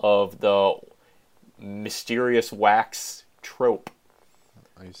of the mysterious wax trope.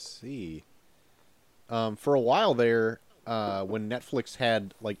 I see. For a while there, when Netflix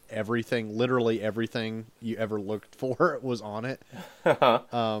had like everything, literally everything you ever looked for was on it.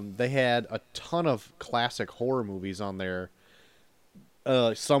 They had a ton of classic horror movies on there.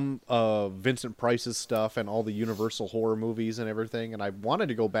 Some Vincent Price's stuff and all the Universal horror movies and everything. And I wanted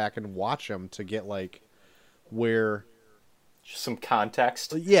to go back and watch them to get like where... Just some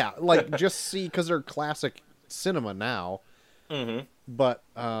context. Yeah, like just see, because they're classic cinema now. Mm-hmm. But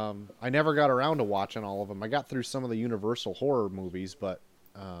I never got around to watching all of them. I got through some of the Universal horror movies, but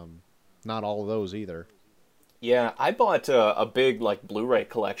not all of those either. Yeah, I bought a big like Blu-ray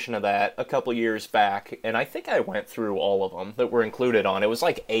collection of that a couple years back, and I think I went through all of them that were included on. It was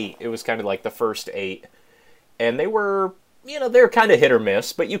like 8. It was kind of like the first 8. And they were, they're kind of hit or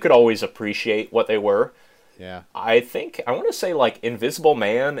miss, but you could always appreciate what they were. Yeah. I want to say like Invisible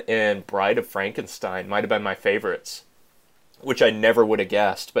Man and Bride of Frankenstein might have been my favorites, which I never would have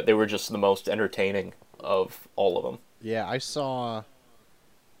guessed, but they were just the most entertaining of all of them. Yeah, I saw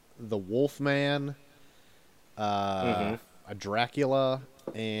The Wolfman, a Dracula,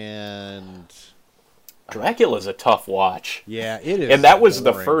 and... Dracula's a tough watch. Yeah, it is. And that was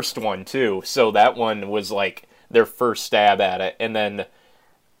boring. the first one, too. So that one was like their first stab at it. And then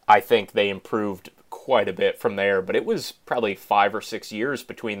I think they improved quite a bit from there, but it was probably 5 or 6 years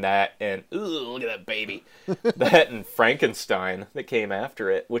between that and look at that baby, that and Frankenstein that came after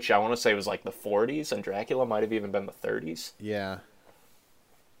it, which I want to say was like the 40s, and Dracula might have even been the 30s. Yeah,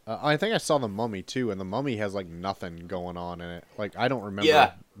 I think I saw The Mummy too, and The Mummy has like nothing going on in it. Like I don't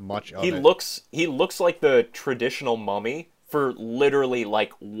remember much of it. He looks like the traditional Mummy for literally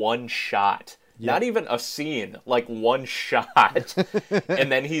like one shot. Yeah. Not even a scene, like one shot.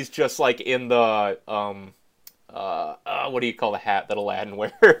 And then he's just like in the, what do you call the hat that Aladdin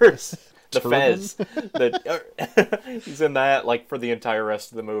wears? The fez. He's in that like for the entire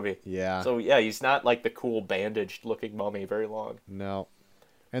rest of the movie. Yeah. So yeah, he's not like the cool bandaged looking mummy very long. No.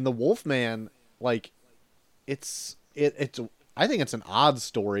 And the Wolfman, like, it's I think it's an odd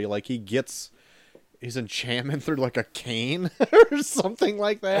story. Like he's enchantment through like a cane or something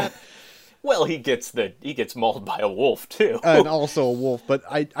like that. Well, he gets mauled by a wolf too, and also a wolf. But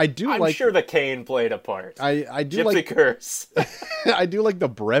I do I'm like. I'm sure the cane played a part. I do Gypsy like curse. I do like the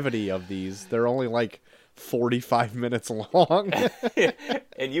brevity of these. They're only like 45 minutes long,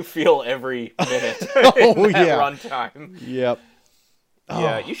 and you feel every minute. Oh in that yeah, runtime. Yep.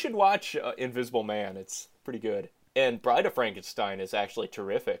 Yeah, you should watch Invisible Man. It's pretty good. And Bride of Frankenstein is actually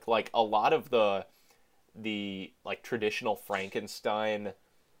terrific. Like a lot of the like traditional Frankenstein.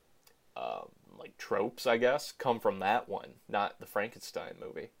 Like tropes, I guess, come from that one, not the Frankenstein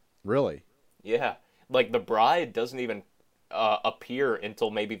movie. Really? Yeah. Like the bride doesn't even appear until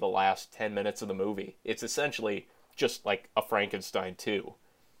maybe the last 10 minutes of the movie. It's essentially just like a Frankenstein 2.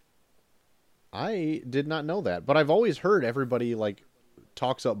 I did not know that, but I've always heard everybody like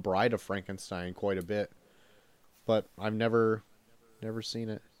talks up Bride of Frankenstein quite a bit, but I've never seen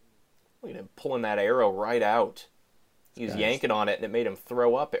it. Look at him pulling that arrow right out. He was yanking on it, and it made him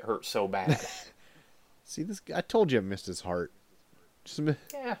throw up. It hurt so bad. See, this guy, I told you I missed his heart.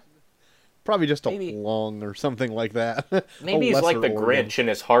 Yeah. Probably just a lung or something like that. Maybe he's like the Grinch, and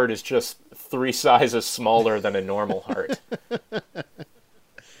his heart is just 3 sizes smaller than a normal heart.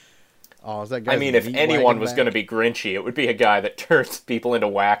 Oh, is that guy? I mean, if anyone was going to be Grinchy, it would be a guy that turns people into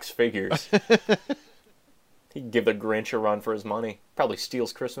wax figures. He'd give the Grinch a run for his money. Probably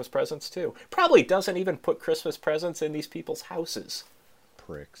steals Christmas presents, too. Probably doesn't even put Christmas presents in these people's houses.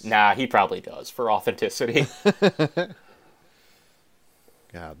 Pricks. Nah, he probably does, for authenticity.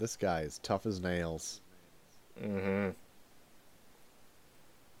 God, this guy is tough as nails. Mm-hmm.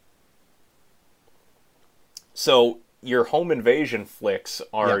 So, your home invasion flicks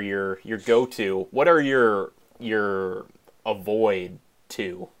are your go-to. What are your avoid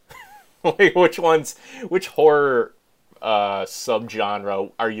two? Like, which horror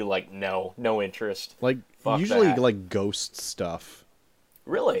subgenre are you like, no interest? Like, Fuck usually, that. like, ghost stuff.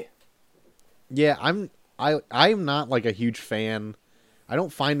 Really? Yeah, I'm not, like, a huge fan. I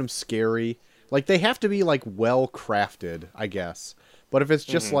don't find them scary. Like, they have to be, like, well-crafted, I guess. But if it's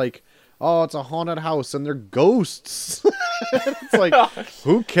just, like, oh, it's a haunted house and they're ghosts, it's like,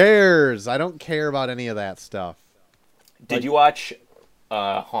 who cares? I don't care about any of that stuff. Did you watch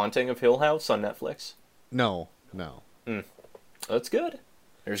Haunting of Hill House on Netflix? No. That's good.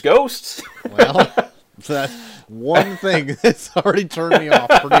 There's ghosts. Well, that's one thing that's already turned me off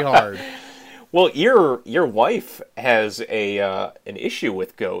pretty hard. Well, your wife has an issue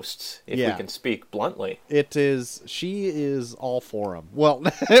with ghosts, if we Yeah. can speak bluntly. She is all for them. Well,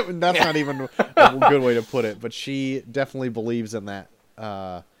 that's not even a good way to put it, but she definitely believes in that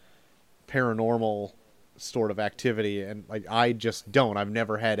paranormal sort of activity, and like I just don't. I've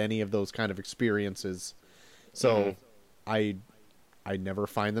never had any of those kind of experiences, so I never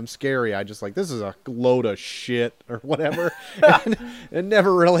find them scary. I just like, this is a load of shit or whatever. And it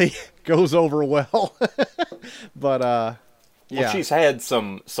never really goes over well. But yeah. Well, she's had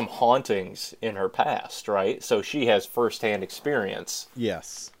some hauntings in her past, right? So she has firsthand experience.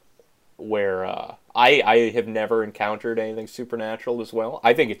 Yes. Where I have never encountered anything supernatural as well.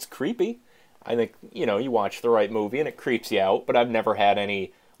 I think it's creepy. I think, you watch the right movie and it creeps you out, but I've never had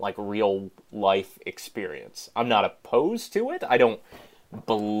any like real life experience. I'm not opposed to it. I don't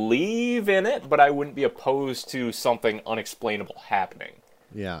believe in it, but I wouldn't be opposed to something unexplainable happening.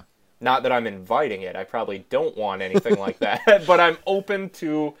 Yeah. Not that I'm inviting it. I probably don't want anything like that, but I'm open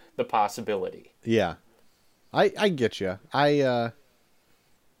to the possibility. Yeah. I get you. I'm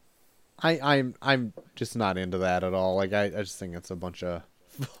just not into that at all. Like I just think it's a bunch of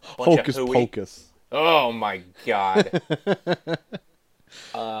hocus hooey. pocus. Oh my god.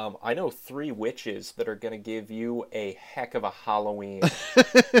 I know 3 witches that are going to give you a heck of a Halloween.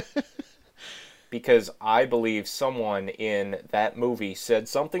 Because I believe someone in that movie said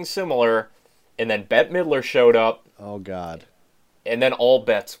something similar, and then Bette Midler showed up, Oh God. and then all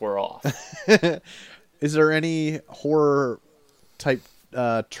bets were off. Is there any horror type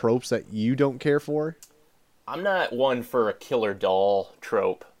tropes that you don't care for? I'm not one for a killer doll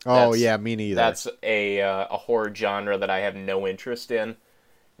trope. Oh yeah, me neither. That's a horror genre that I have no interest in.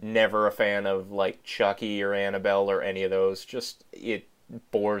 Never a fan of like Chucky or Annabelle or any of those. Just it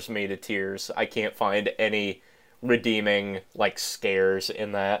bores me to tears. I can't find any redeeming like scares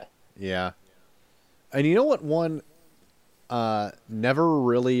in that. Yeah. And you know what one never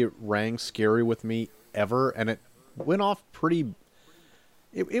really rang scary with me ever, and it went off pretty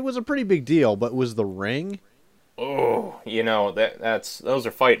it was a pretty big deal, but was The Ring. Oh, those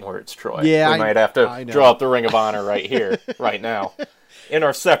are fighting words, Troy. Yeah, we might have to I know. draw up the Ring of Honor right here, right now, in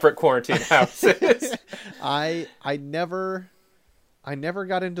our separate quarantine houses. I never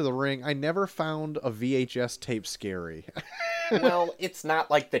got into The Ring. I never found a VHS tape scary. Well, it's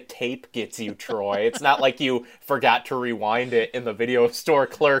not like the tape gets you, Troy. It's not like you forgot to rewind it and the video store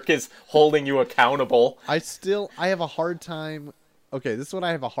clerk is holding you accountable. I have a hard time. Okay, this is what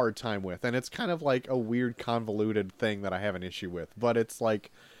I have a hard time with, and it's kind of like a weird convoluted thing that I have an issue with, but it's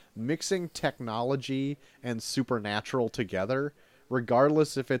like mixing technology and supernatural together,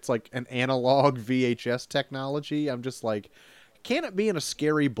 regardless if it's like an analog VHS technology. I'm just like, can't it be in a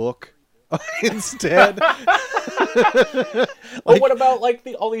scary book instead? Well, what about like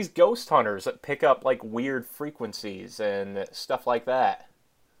all these ghost hunters that pick up like weird frequencies and stuff like that?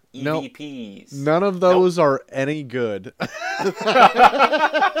 No, EVPs. none of those are any good.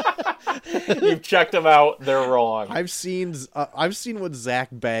 You've checked them out. They're wrong. I've seen what Zach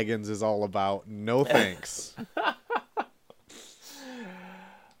Baggins is all about. No thanks.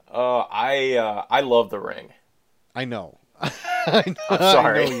 I love The Ring. I know. I'm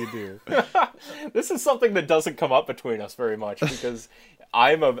sorry. I know you do. This is something that doesn't come up between us very much because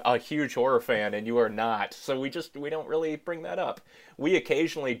I'm a huge horror fan and you are not. So we don't really bring that up. We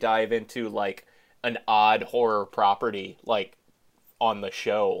occasionally dive into like an odd horror property like on the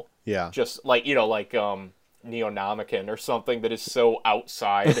show. Yeah. Just like, Neonomicon or something that is so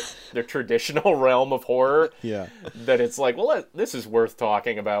outside the traditional realm of horror. Yeah. That it's like, well, this is worth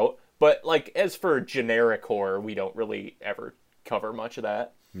talking about. But like as for generic horror, we don't really ever cover much of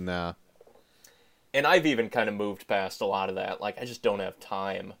that. Nah. And I've even kind of moved past a lot of that. Like, I just don't have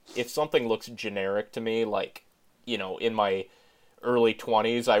time. If something looks generic to me, like, in my early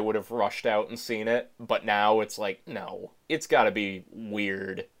 20s, I would have rushed out and seen it. But now it's like, no, it's got to be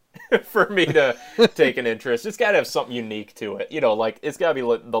weird. for me to take an interest. It's got to have something unique to it. Like it's got to be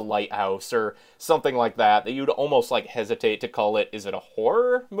like The Lighthouse or something like that you'd almost like hesitate to call it. Is it a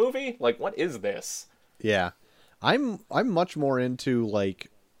horror movie? Like, what is this? Yeah. I'm much more into like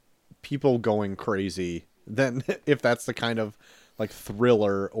people going crazy than if that's the kind of like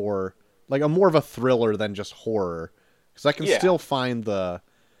thriller or like a more of a thriller than just horror. Because I can still find the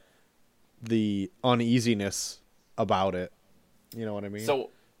uneasiness about it. You know what I mean?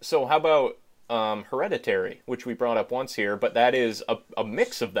 So how about Hereditary, which we brought up once here, but that is a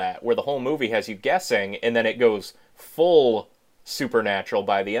mix of that, where the whole movie has you guessing, and then it goes full supernatural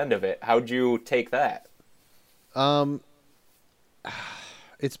by the end of it. How'd you take that?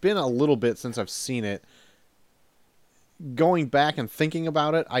 It's been a little bit since I've seen it. Going back and thinking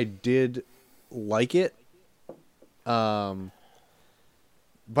about it, I did like it. But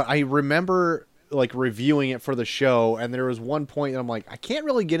I remember like reviewing it for the show, and there was one point that I'm like, I can't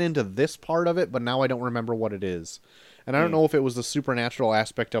really get into this part of it, but now I don't remember what it is. And I don't know if it was the supernatural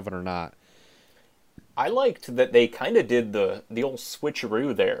aspect of it or not. I liked that they kind of did the old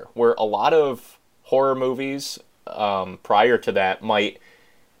switcheroo there, where a lot of horror movies prior to that might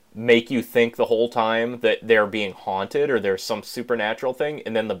make you think the whole time that they're being haunted or there's some supernatural thing,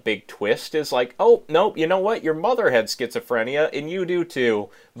 and then the big twist is like, oh, nope, you know what? Your mother had schizophrenia, and you do too.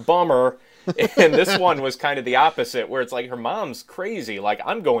 Bummer. And this one was kind of the opposite, where it's like her mom's crazy, like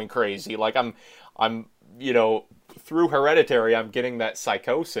I'm going crazy, like I'm through Hereditary, I'm getting that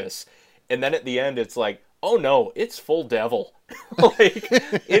psychosis. And then at the end, it's like, oh no, it's full devil. Like,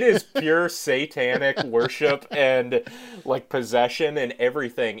 it is pure satanic worship and like possession and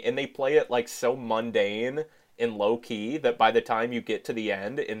everything. And they play it like so mundane and low key that by the time you get to the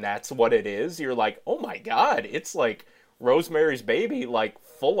end and that's what it is, you're like, oh my God, it's like Rosemary's Baby, like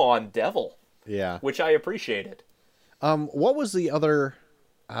full on devil. Yeah. Which I appreciated. What was the other,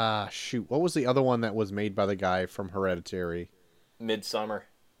 what was the other one that was made by the guy from Hereditary? Midsummer.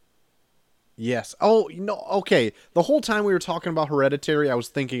 Yes. Oh, okay. The whole time we were talking about Hereditary, I was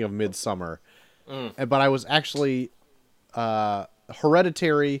thinking of Midsummer. But I was actually,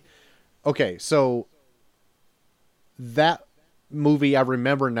 Hereditary. Okay, so that movie I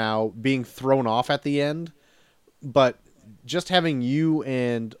remember now being thrown off at the end, but just having you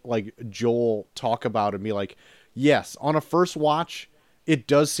and like Joel talk about it and be like, yes, on a first watch, it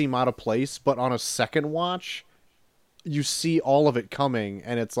does seem out of place, but on a second watch, you see all of it coming,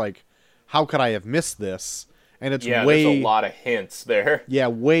 and it's like, how could I have missed this? And it's there's way a lot of hints there. Yeah,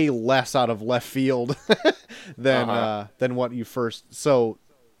 way less out of left field than what you first. So,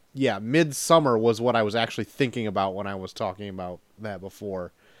 yeah, Midsummer was what I was actually thinking about when I was talking about that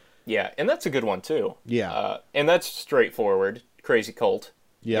before. Yeah, and that's a good one too. Yeah, and that's straightforward, crazy cult.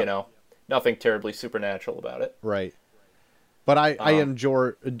 Yeah, nothing terribly supernatural about it. Right. But I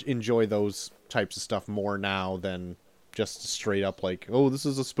enjoy those types of stuff more now than just straight up like, oh, this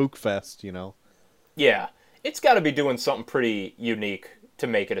is a spook fest, Yeah, it's got to be doing something pretty unique to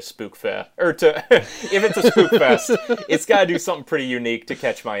make it a spook fest. Or to, if it's a spook fest, it's got to do something pretty unique to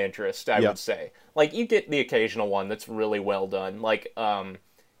catch my interest, I would say. Like, you get the occasional one that's really well done. Like,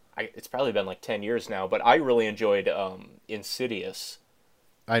 it's probably been like 10 years now, but I really enjoyed Insidious.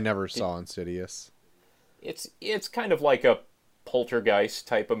 I never saw Insidious. It's kind of like a Poltergeist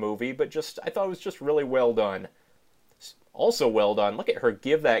type of movie, but I thought it was just really well done. Also well done. Look at her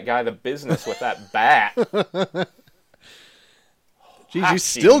give that guy the business with that bat. Jeez, you're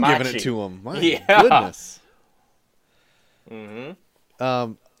still giving it to him. My goodness.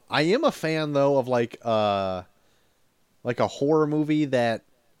 Mm-hmm. I am a fan though of like a horror movie that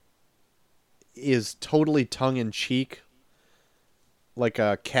is totally tongue in cheek, like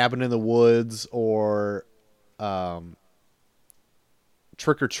a Cabin in the Woods or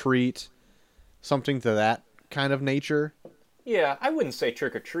Trick or Treat, something to that kind of nature. Yeah, I wouldn't say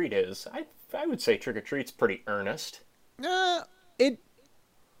Trick or Treat is. I would say Trick or Treat's pretty earnest.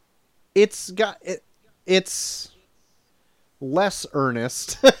 It's less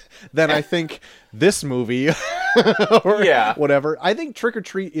earnest than I think this movie or whatever. I think Trick or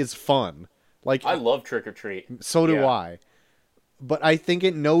Treat is fun. Like, I love Trick or Treat. So do I. But I think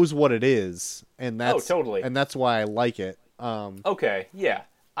it knows what it is, and that's totally. And that's why I like it. Okay, yeah.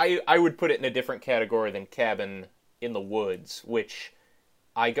 I would put it in a different category than Cabin in the Woods, which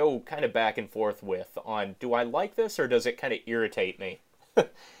I go kind of back and forth with on, do I like this or does it kind of irritate me?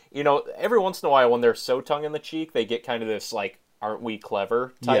 Every once in a while when they're so tongue-in-the-cheek, they get kind of this, like, aren't we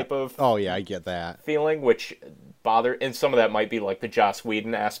clever type of Oh, yeah, I get that. feeling, which and some of that might be, like, the Joss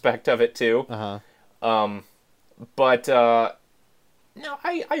Whedon aspect of it, too. But, no,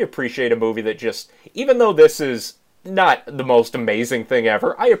 I appreciate a movie that just, even though this is not the most amazing thing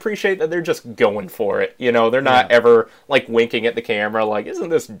ever. I appreciate that they're just going for it. You know, they're not ever, like, winking at the camera like, isn't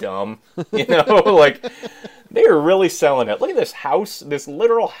this dumb? You know, like, they are really selling it. Look at this house. This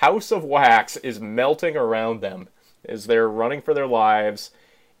literal house of wax is melting around them as they're running for their lives.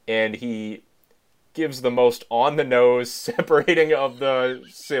 And he gives the most on-the-nose separating of the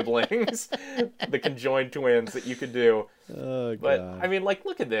siblings, the conjoined twins that you could do. Oh, But, God. I mean, like,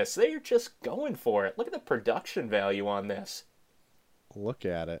 look at this. They're just going for it. Look at the production value on this. Look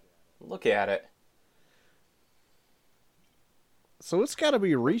at it. Look at it. So it's got to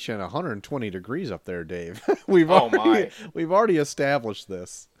be reaching 120 degrees up there, Dave. Oh, my. We've already established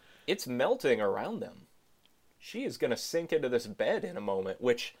this. It's melting around them. She is going to sink into this bed in a moment,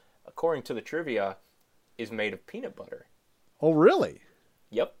 which, according to the trivia, is made of peanut butter. Oh, really?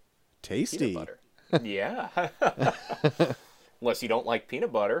 Yep, Tasty. peanut butter. Yeah. Unless you don't like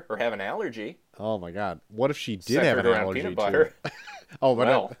peanut butter or have an allergy. Oh my God! What if she did Centered have an around allergy peanut to butter. it? Oh, but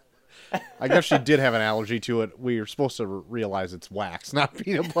Well, I guess she did have an allergy to it. We were supposed to realize it's wax, not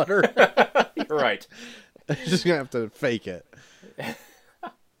peanut butter. you're right. Just gonna have to fake it.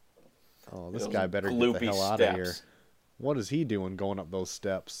 Oh, this Those guy better get the gloopy hell out of steps. here. What is he doing going up those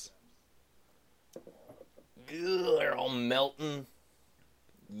steps? Ugh, they're all melting.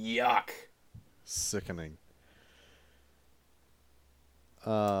 Yuck. Sickening.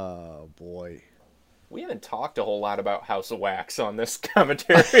 Oh boy. We haven't talked a whole lot about House of Wax on this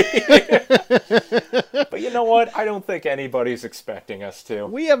commentary. But you know what? I don't think anybody's expecting us to.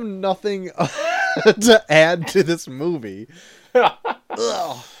 We have nothing to add to this movie.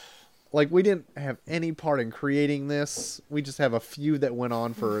 Ugh. Like, we didn't have any part in creating this. We just have a few that went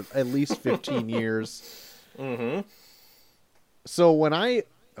on for at least 15 years. Mm-hmm. So when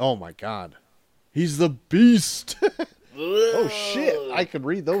oh my God. He's the beast. Oh shit. I could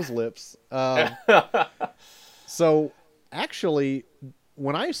read those lips. So actually,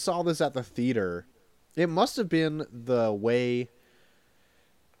 when I saw this at the theater, it must have been the way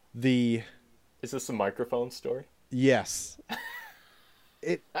Is this a microphone story? yes.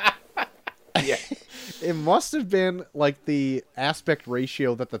 Yeah. It must have been like the aspect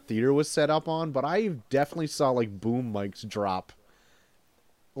ratio that the theater was set up on, but I definitely saw like boom mics drop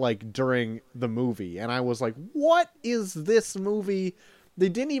like during the movie, and I was like, "What is this movie?" They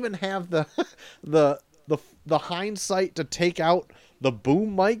didn't even have the the hindsight to take out the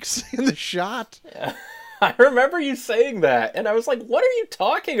boom mics in the shot. I remember you saying that, and I was like, what are you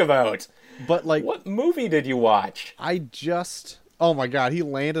talking about? But like, What movie did you watch? oh my God, he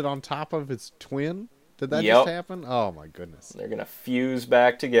landed on top of his twin. Did that Yep. just happen? Oh my goodness. They're going to fuse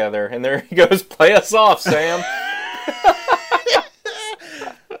back together, and there he goes, play us off, Sam.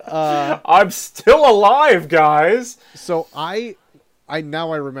 I'm still alive, guys. So I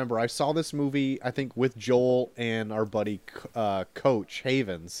now I remember I saw this movie, I think, with Joel and our buddy Coach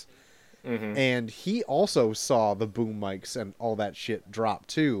Havens, and he also saw the boom mics and all that shit drop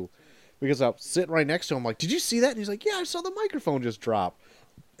too, because I was sitting right next to him like, "Did you see that?" And he's like, "Yeah, I saw the microphone just drop,"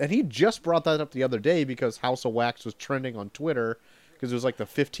 and he just brought that up the other day because House of Wax was trending on Twitter because it was like the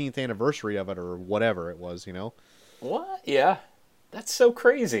 15th anniversary of it or whatever it was, you know? What? Yeah. That's so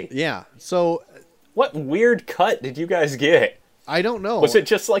crazy. Yeah. So What weird cut did you guys get? I don't know. Was it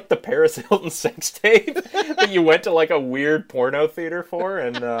just like the Paris Hilton sex tape that you went to like a weird porno theater for,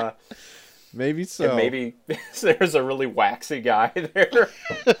 and Maybe so. and maybe there's a really waxy guy there?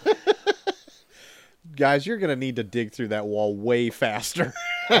 Guys, you're going to need to dig through that wall way faster.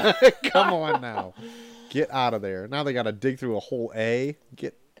 Come on now. Get out of there. Now they got to dig through a whole A.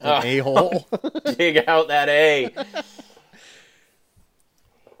 Get an A-hole. Dig out that A.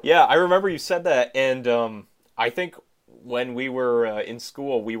 Yeah, I remember you said that, and I think when we were in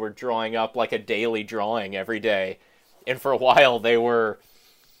school, we were drawing up like a daily drawing every day, and for a while they were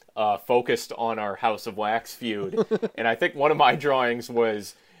focused on our House of Wax feud, and I think one of my drawings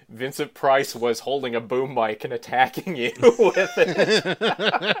was Vincent Price was holding a boom mic and attacking you with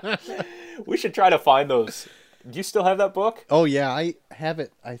it. We should try to find those. Do you still have that book? Oh, yeah. I have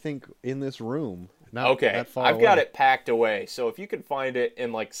it, I think, in this room. Not Okay, that far I've got away. it packed away. So if you could find it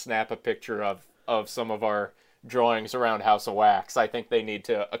and like snap a picture of some of our drawings around House of Wax, I think they need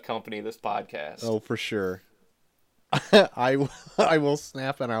to accompany this podcast. Oh, for sure. I will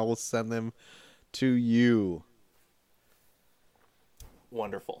snap and I will send them to you.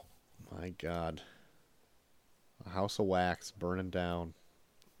 Wonderful. My God. A House of Wax burning down.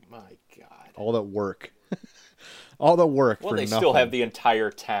 My God. All that work. All the work Well, for they nothing. still have the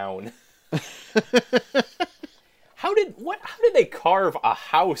entire town. How did they carve a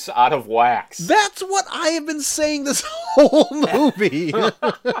house out of wax? That's what I have been saying this whole movie.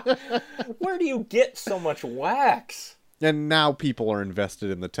 Where do you get so much wax? And now people are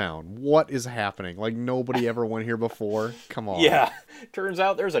invested in the town. What is happening? Like, nobody ever went here before? Come on. Yeah, turns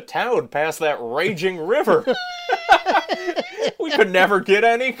out there's a town past that raging river. We could never get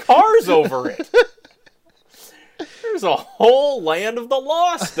any cars over it. There's a whole land of the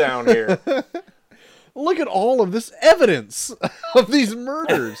lost down here. Look at all of this evidence of these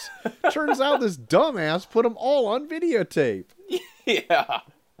murders. Turns out this dumbass put them all on videotape. Yeah.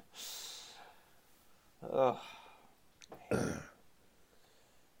 Ugh.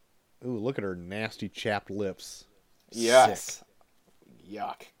 Ooh, look at her nasty chapped lips. Yes. Sick.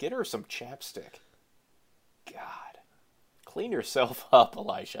 Yuck. Get her some chapstick. God. Clean yourself up,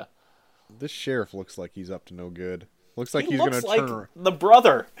 Elijah. This sheriff looks like he's up to no good. Looks like He he's looks going to like turn around. the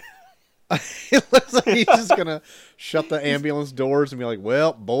brother. It looks like he's just going to shut the ambulance doors and be like,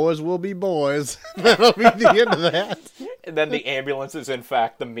 well, boys will be boys. That'll be the end of that. And then the ambulance is, in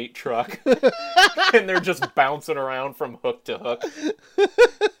fact, the meat truck. And they're just bouncing around from hook to hook.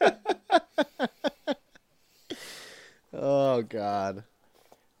 Oh, God.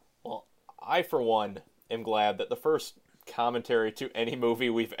 Well, I, for one, am glad that the first commentary to any movie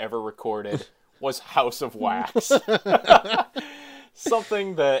we've ever recorded was House of Wax.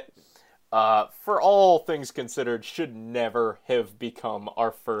 Something that, for all things considered, should never have become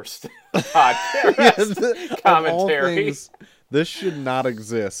our first podcast commentary. Of all things, this should not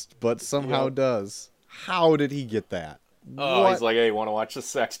exist, but somehow does. How did he get that? Oh, What? he's like, hey, you want to watch the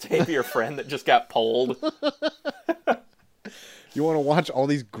sex tape of your friend that just got pulled? You want to watch all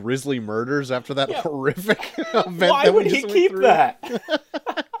these grisly murders after that Yeah. horrific event? Why that we would he just went keep through? that?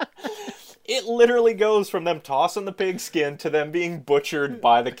 It literally goes from them tossing the pig skin to them being butchered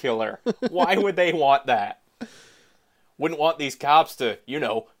by the killer. Why would they want that? Wouldn't want these cops to,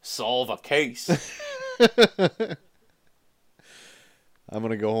 solve a case. I'm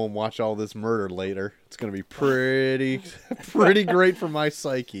gonna go home and watch all this murder later. It's gonna be pretty great for my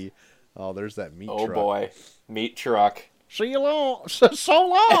psyche. Oh, there's that meat Oh truck. boy. Meat truck. See you long, so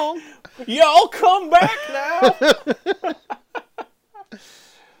long. Y'all come back now!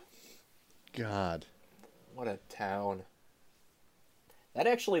 God. What a town. That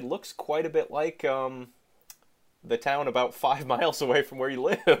actually looks quite a bit like the town about 5 miles away from where you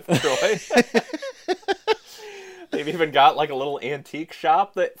live, Troy. They've even got like a little antique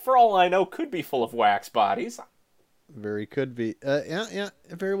shop that, for all I know, could be full of wax bodies. Very could be. Yeah,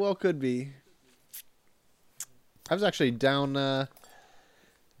 it very well could be. I was actually down that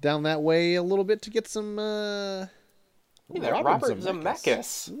way a little bit to get some Hey there, Robert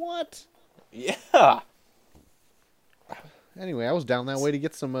Zemeckis. What? Yeah. Anyway, I was down that way to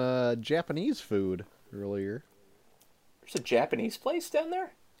get some Japanese food earlier. There's a Japanese place down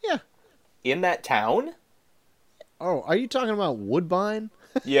there? Yeah. In that town? Oh, are you talking about Woodbine?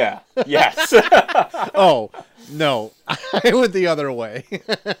 Yeah. Yes. Oh, no. I went the other way.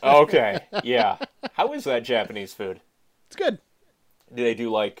 Okay. Yeah. How is that Japanese food? It's good. Do they do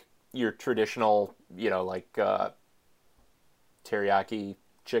like your traditional, teriyaki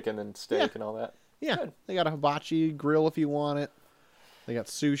chicken and steak Yeah. and all that? Yeah. Good. They got a hibachi grill if you want it. They got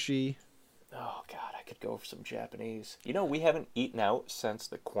sushi. Oh, God, I could go for some Japanese. We haven't eaten out since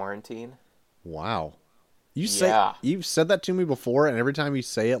the quarantine. Wow. You've said that to me before, and every time you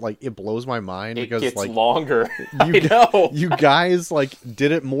say it, like, it blows my mind It because gets like longer. you, I know. you guys like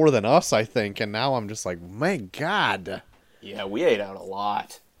did it more than us, I think, and now I'm just like, my God. Yeah, we ate out a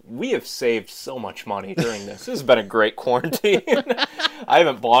lot. We have saved so much money during this. This has been a great quarantine. I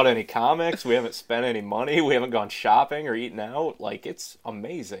haven't bought any comics. We haven't spent any money. We haven't gone shopping or eaten out. Like, it's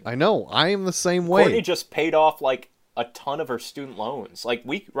amazing. I know. I am the same way. Courtney just paid off, like, a ton of her student loans. Like,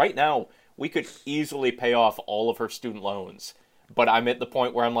 right now, we could easily pay off all of her student loans. But I'm at the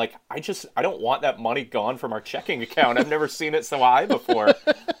point where I'm like, I don't want that money gone from our checking account. I've never seen it so high before.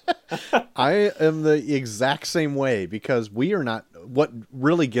 I am the exact same way because we are not. What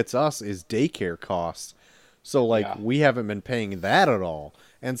really gets us is daycare costs. So like Yeah. we haven't been paying that at all,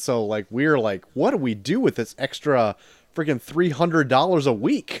 and so like we're like, what do we do with this extra freaking $300 a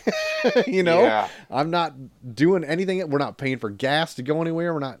week? Yeah. I'm not doing anything. We're not paying for gas to go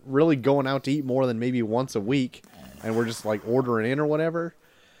anywhere. We're not really going out to eat more than maybe once a week, and we're just like ordering in or whatever.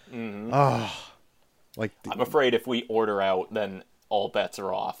 Like I'm afraid if we order out, then all bets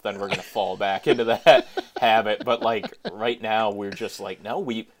are off. Then we're going to fall back into that habit. But, like, right now, we're just like, no,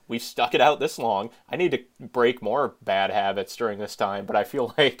 we've stuck it out this long. I need to break more bad habits during this time. But I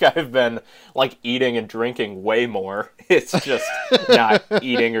feel like I've been, like, eating and drinking way more. It's just not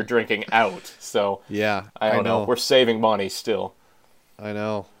eating or drinking out. So, yeah, I don't know. We're saving money still. I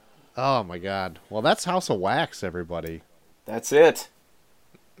know. Oh my God. Well, that's House of Wax, everybody. That's it.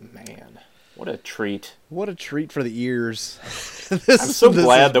 Man. What a treat. What a treat for the ears. I'm so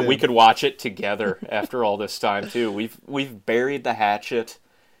glad that we could watch it together after all this time, too. We've buried the hatchet,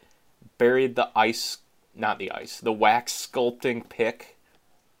 buried the the wax sculpting pick,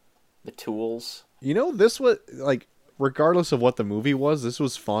 the tools. You know, this was, like, regardless of what the movie was, this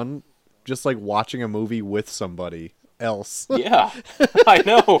was fun. Just like watching a movie with somebody else. Yeah, I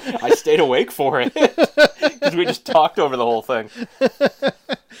know. I stayed awake for it because we just talked over the whole thing.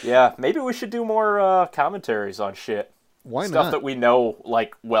 Yeah, maybe we should do more commentaries on shit. Why Stuff not? that we know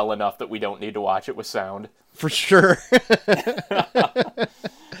like well enough that we don't need to watch it with sound. For sure.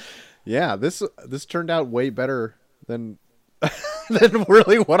 Yeah, this turned out way better than than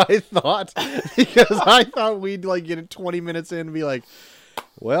really what I thought, because I thought we'd like get it 20 minutes in and be like,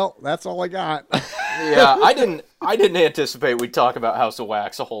 well, that's all I got. Yeah, I didn't anticipate we'd talk about House of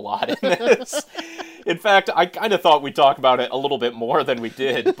Wax a whole lot in this. In fact, I kind of thought we'd talk about it a little bit more than we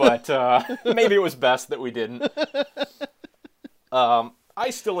did, but maybe it was best that we didn't. I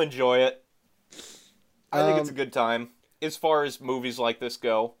still enjoy it. I think it's a good time. As far as movies like this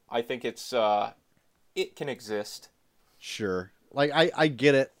go, I think it can exist. Sure. Like, I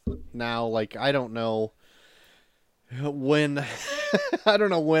get it now. Like, I don't know when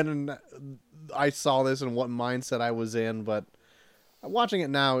I saw this and what mindset I was in, but watching it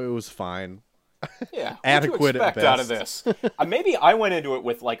now, it was fine. Yeah, Adequate at what do you expect out of best. this? Maybe I went into it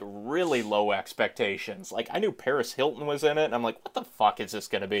with like really low expectations. Like I knew Paris Hilton was in it, and I'm like, what the fuck is this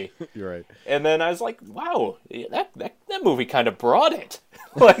gonna be? You're right. And then I was like, wow, that movie kind of brought it.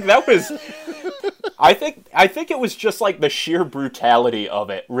 Like that was. I think it was just like the sheer brutality of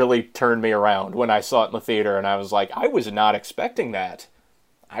it really turned me around when I saw it in the theater, and I was like, I was not expecting that.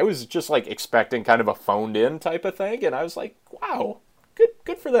 I was just like expecting kind of a phoned in type of thing, and I was like, wow,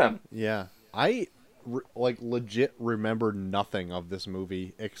 good for them. Yeah. I legit remember nothing of this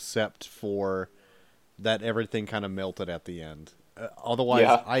movie except for that everything kind of melted at the end. Otherwise,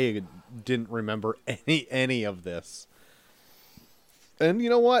 Yeah. I didn't remember any of this. And you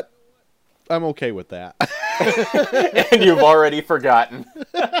know what? I'm okay with that. And you've already forgotten.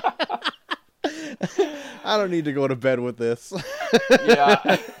 I don't need to go to bed with this.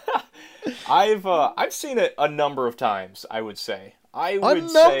 Yeah. I've seen it a number of times, I would say. A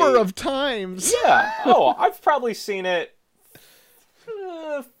number of times. Yeah. Oh, I've probably seen it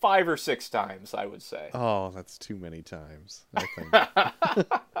 5 or 6 times, I would say. Oh, that's too many times, I think.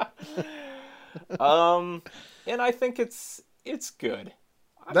 And I think it's good.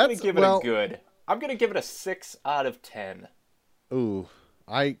 I'm That's- gonna give it well- a good. I'm gonna give it a 6 out of 10. Ooh,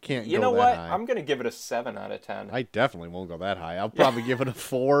 I can't You go know that what? high. I'm gonna give it a 7 out of 10. I definitely won't go that high. I'll probably give it a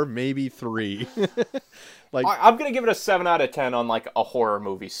 4, maybe 3. Like, I'm gonna give it a 7 out of 10 on like a horror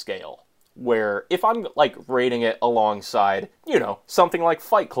movie scale. Where if I'm like rating it alongside, something like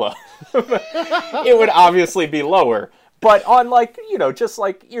Fight Club, it would obviously be lower. But on like, just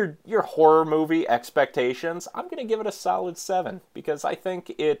like your horror movie expectations, I'm gonna give it a solid 7 because I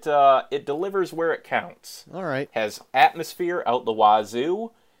think it delivers where it counts. all right. Has atmosphere out the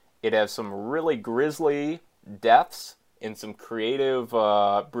wazoo. It has some really grisly deaths and some creative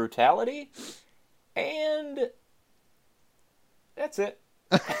brutality, and that's it.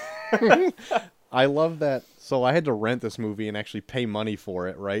 I love that. So I had to rent this movie and actually pay money for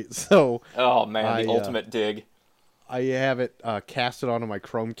it, right? So Oh man, the I, ultimate dig. I have it casted onto my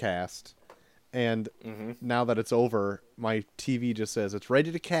Chromecast, and now that it's over, my TV just says it's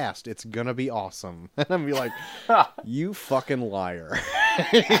ready to cast. It's gonna be awesome, and I'm be like, "You fucking liar!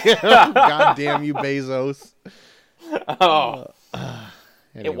 God damn you, Bezos!" Oh,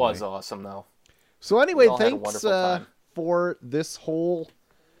 Anyway. it was awesome though. So anyway, all had a thanks wonderful time. for this whole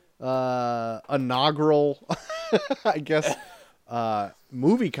inaugural, I guess,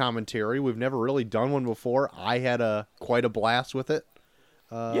 movie commentary. We've never really done one before. I had quite a blast with it.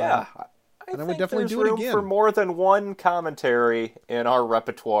 Yeah, I and I think would definitely there's do it room again. for more than one commentary in our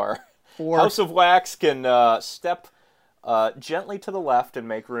repertoire. For House of Wax can step gently to the left and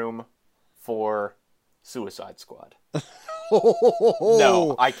make room for Suicide Squad.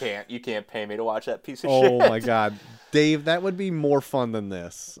 No, I can't. You can't pay me to watch that piece of Oh shit. my God, Dave, that would be more fun than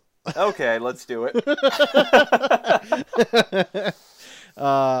this. Okay, let's do it.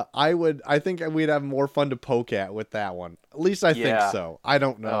 I think we'd have more fun to poke at with that one. At least I think Yeah. so. I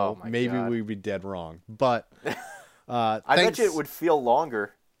don't know. Oh my Maybe God. we'd be dead wrong. But I bet thanks, you it would feel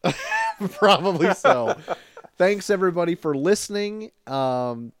longer. probably so. Thanks everybody for listening.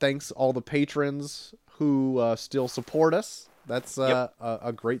 Thanks all the patrons who still support us. That's Yep.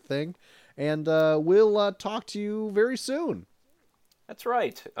 a great thing. And we'll talk to you very soon. That's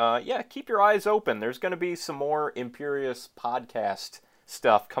right. Yeah, keep your eyes open. There's going to be some more Imperious podcast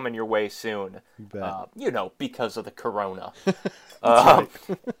stuff coming your way soon. bet. Because of the corona.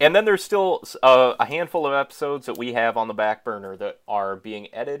 And then there's still a handful of episodes that we have on the back burner that are being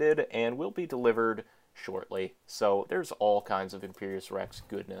edited and will be delivered shortly. So there's all kinds of Imperious Rex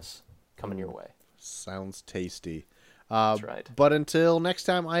goodness coming your way. Sounds tasty. That's right. But until next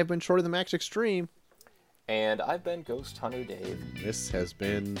time, I've been Shorty the Max Extreme. And I've been Ghost Hunter Dave. This has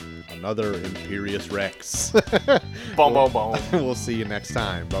been another Imperious Rex. Boom, boom, boom. We'll see you next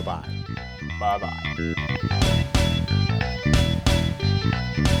time. Bye-bye. Bye-bye.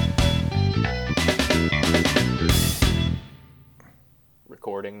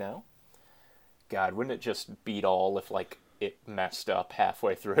 Recording now? God, wouldn't it just beat all if, it messed up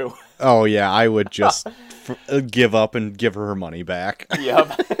halfway through? Oh, yeah, I would just give up and give her money back.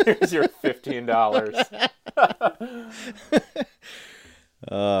 Yep. Here's your $15.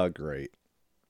 Oh, great.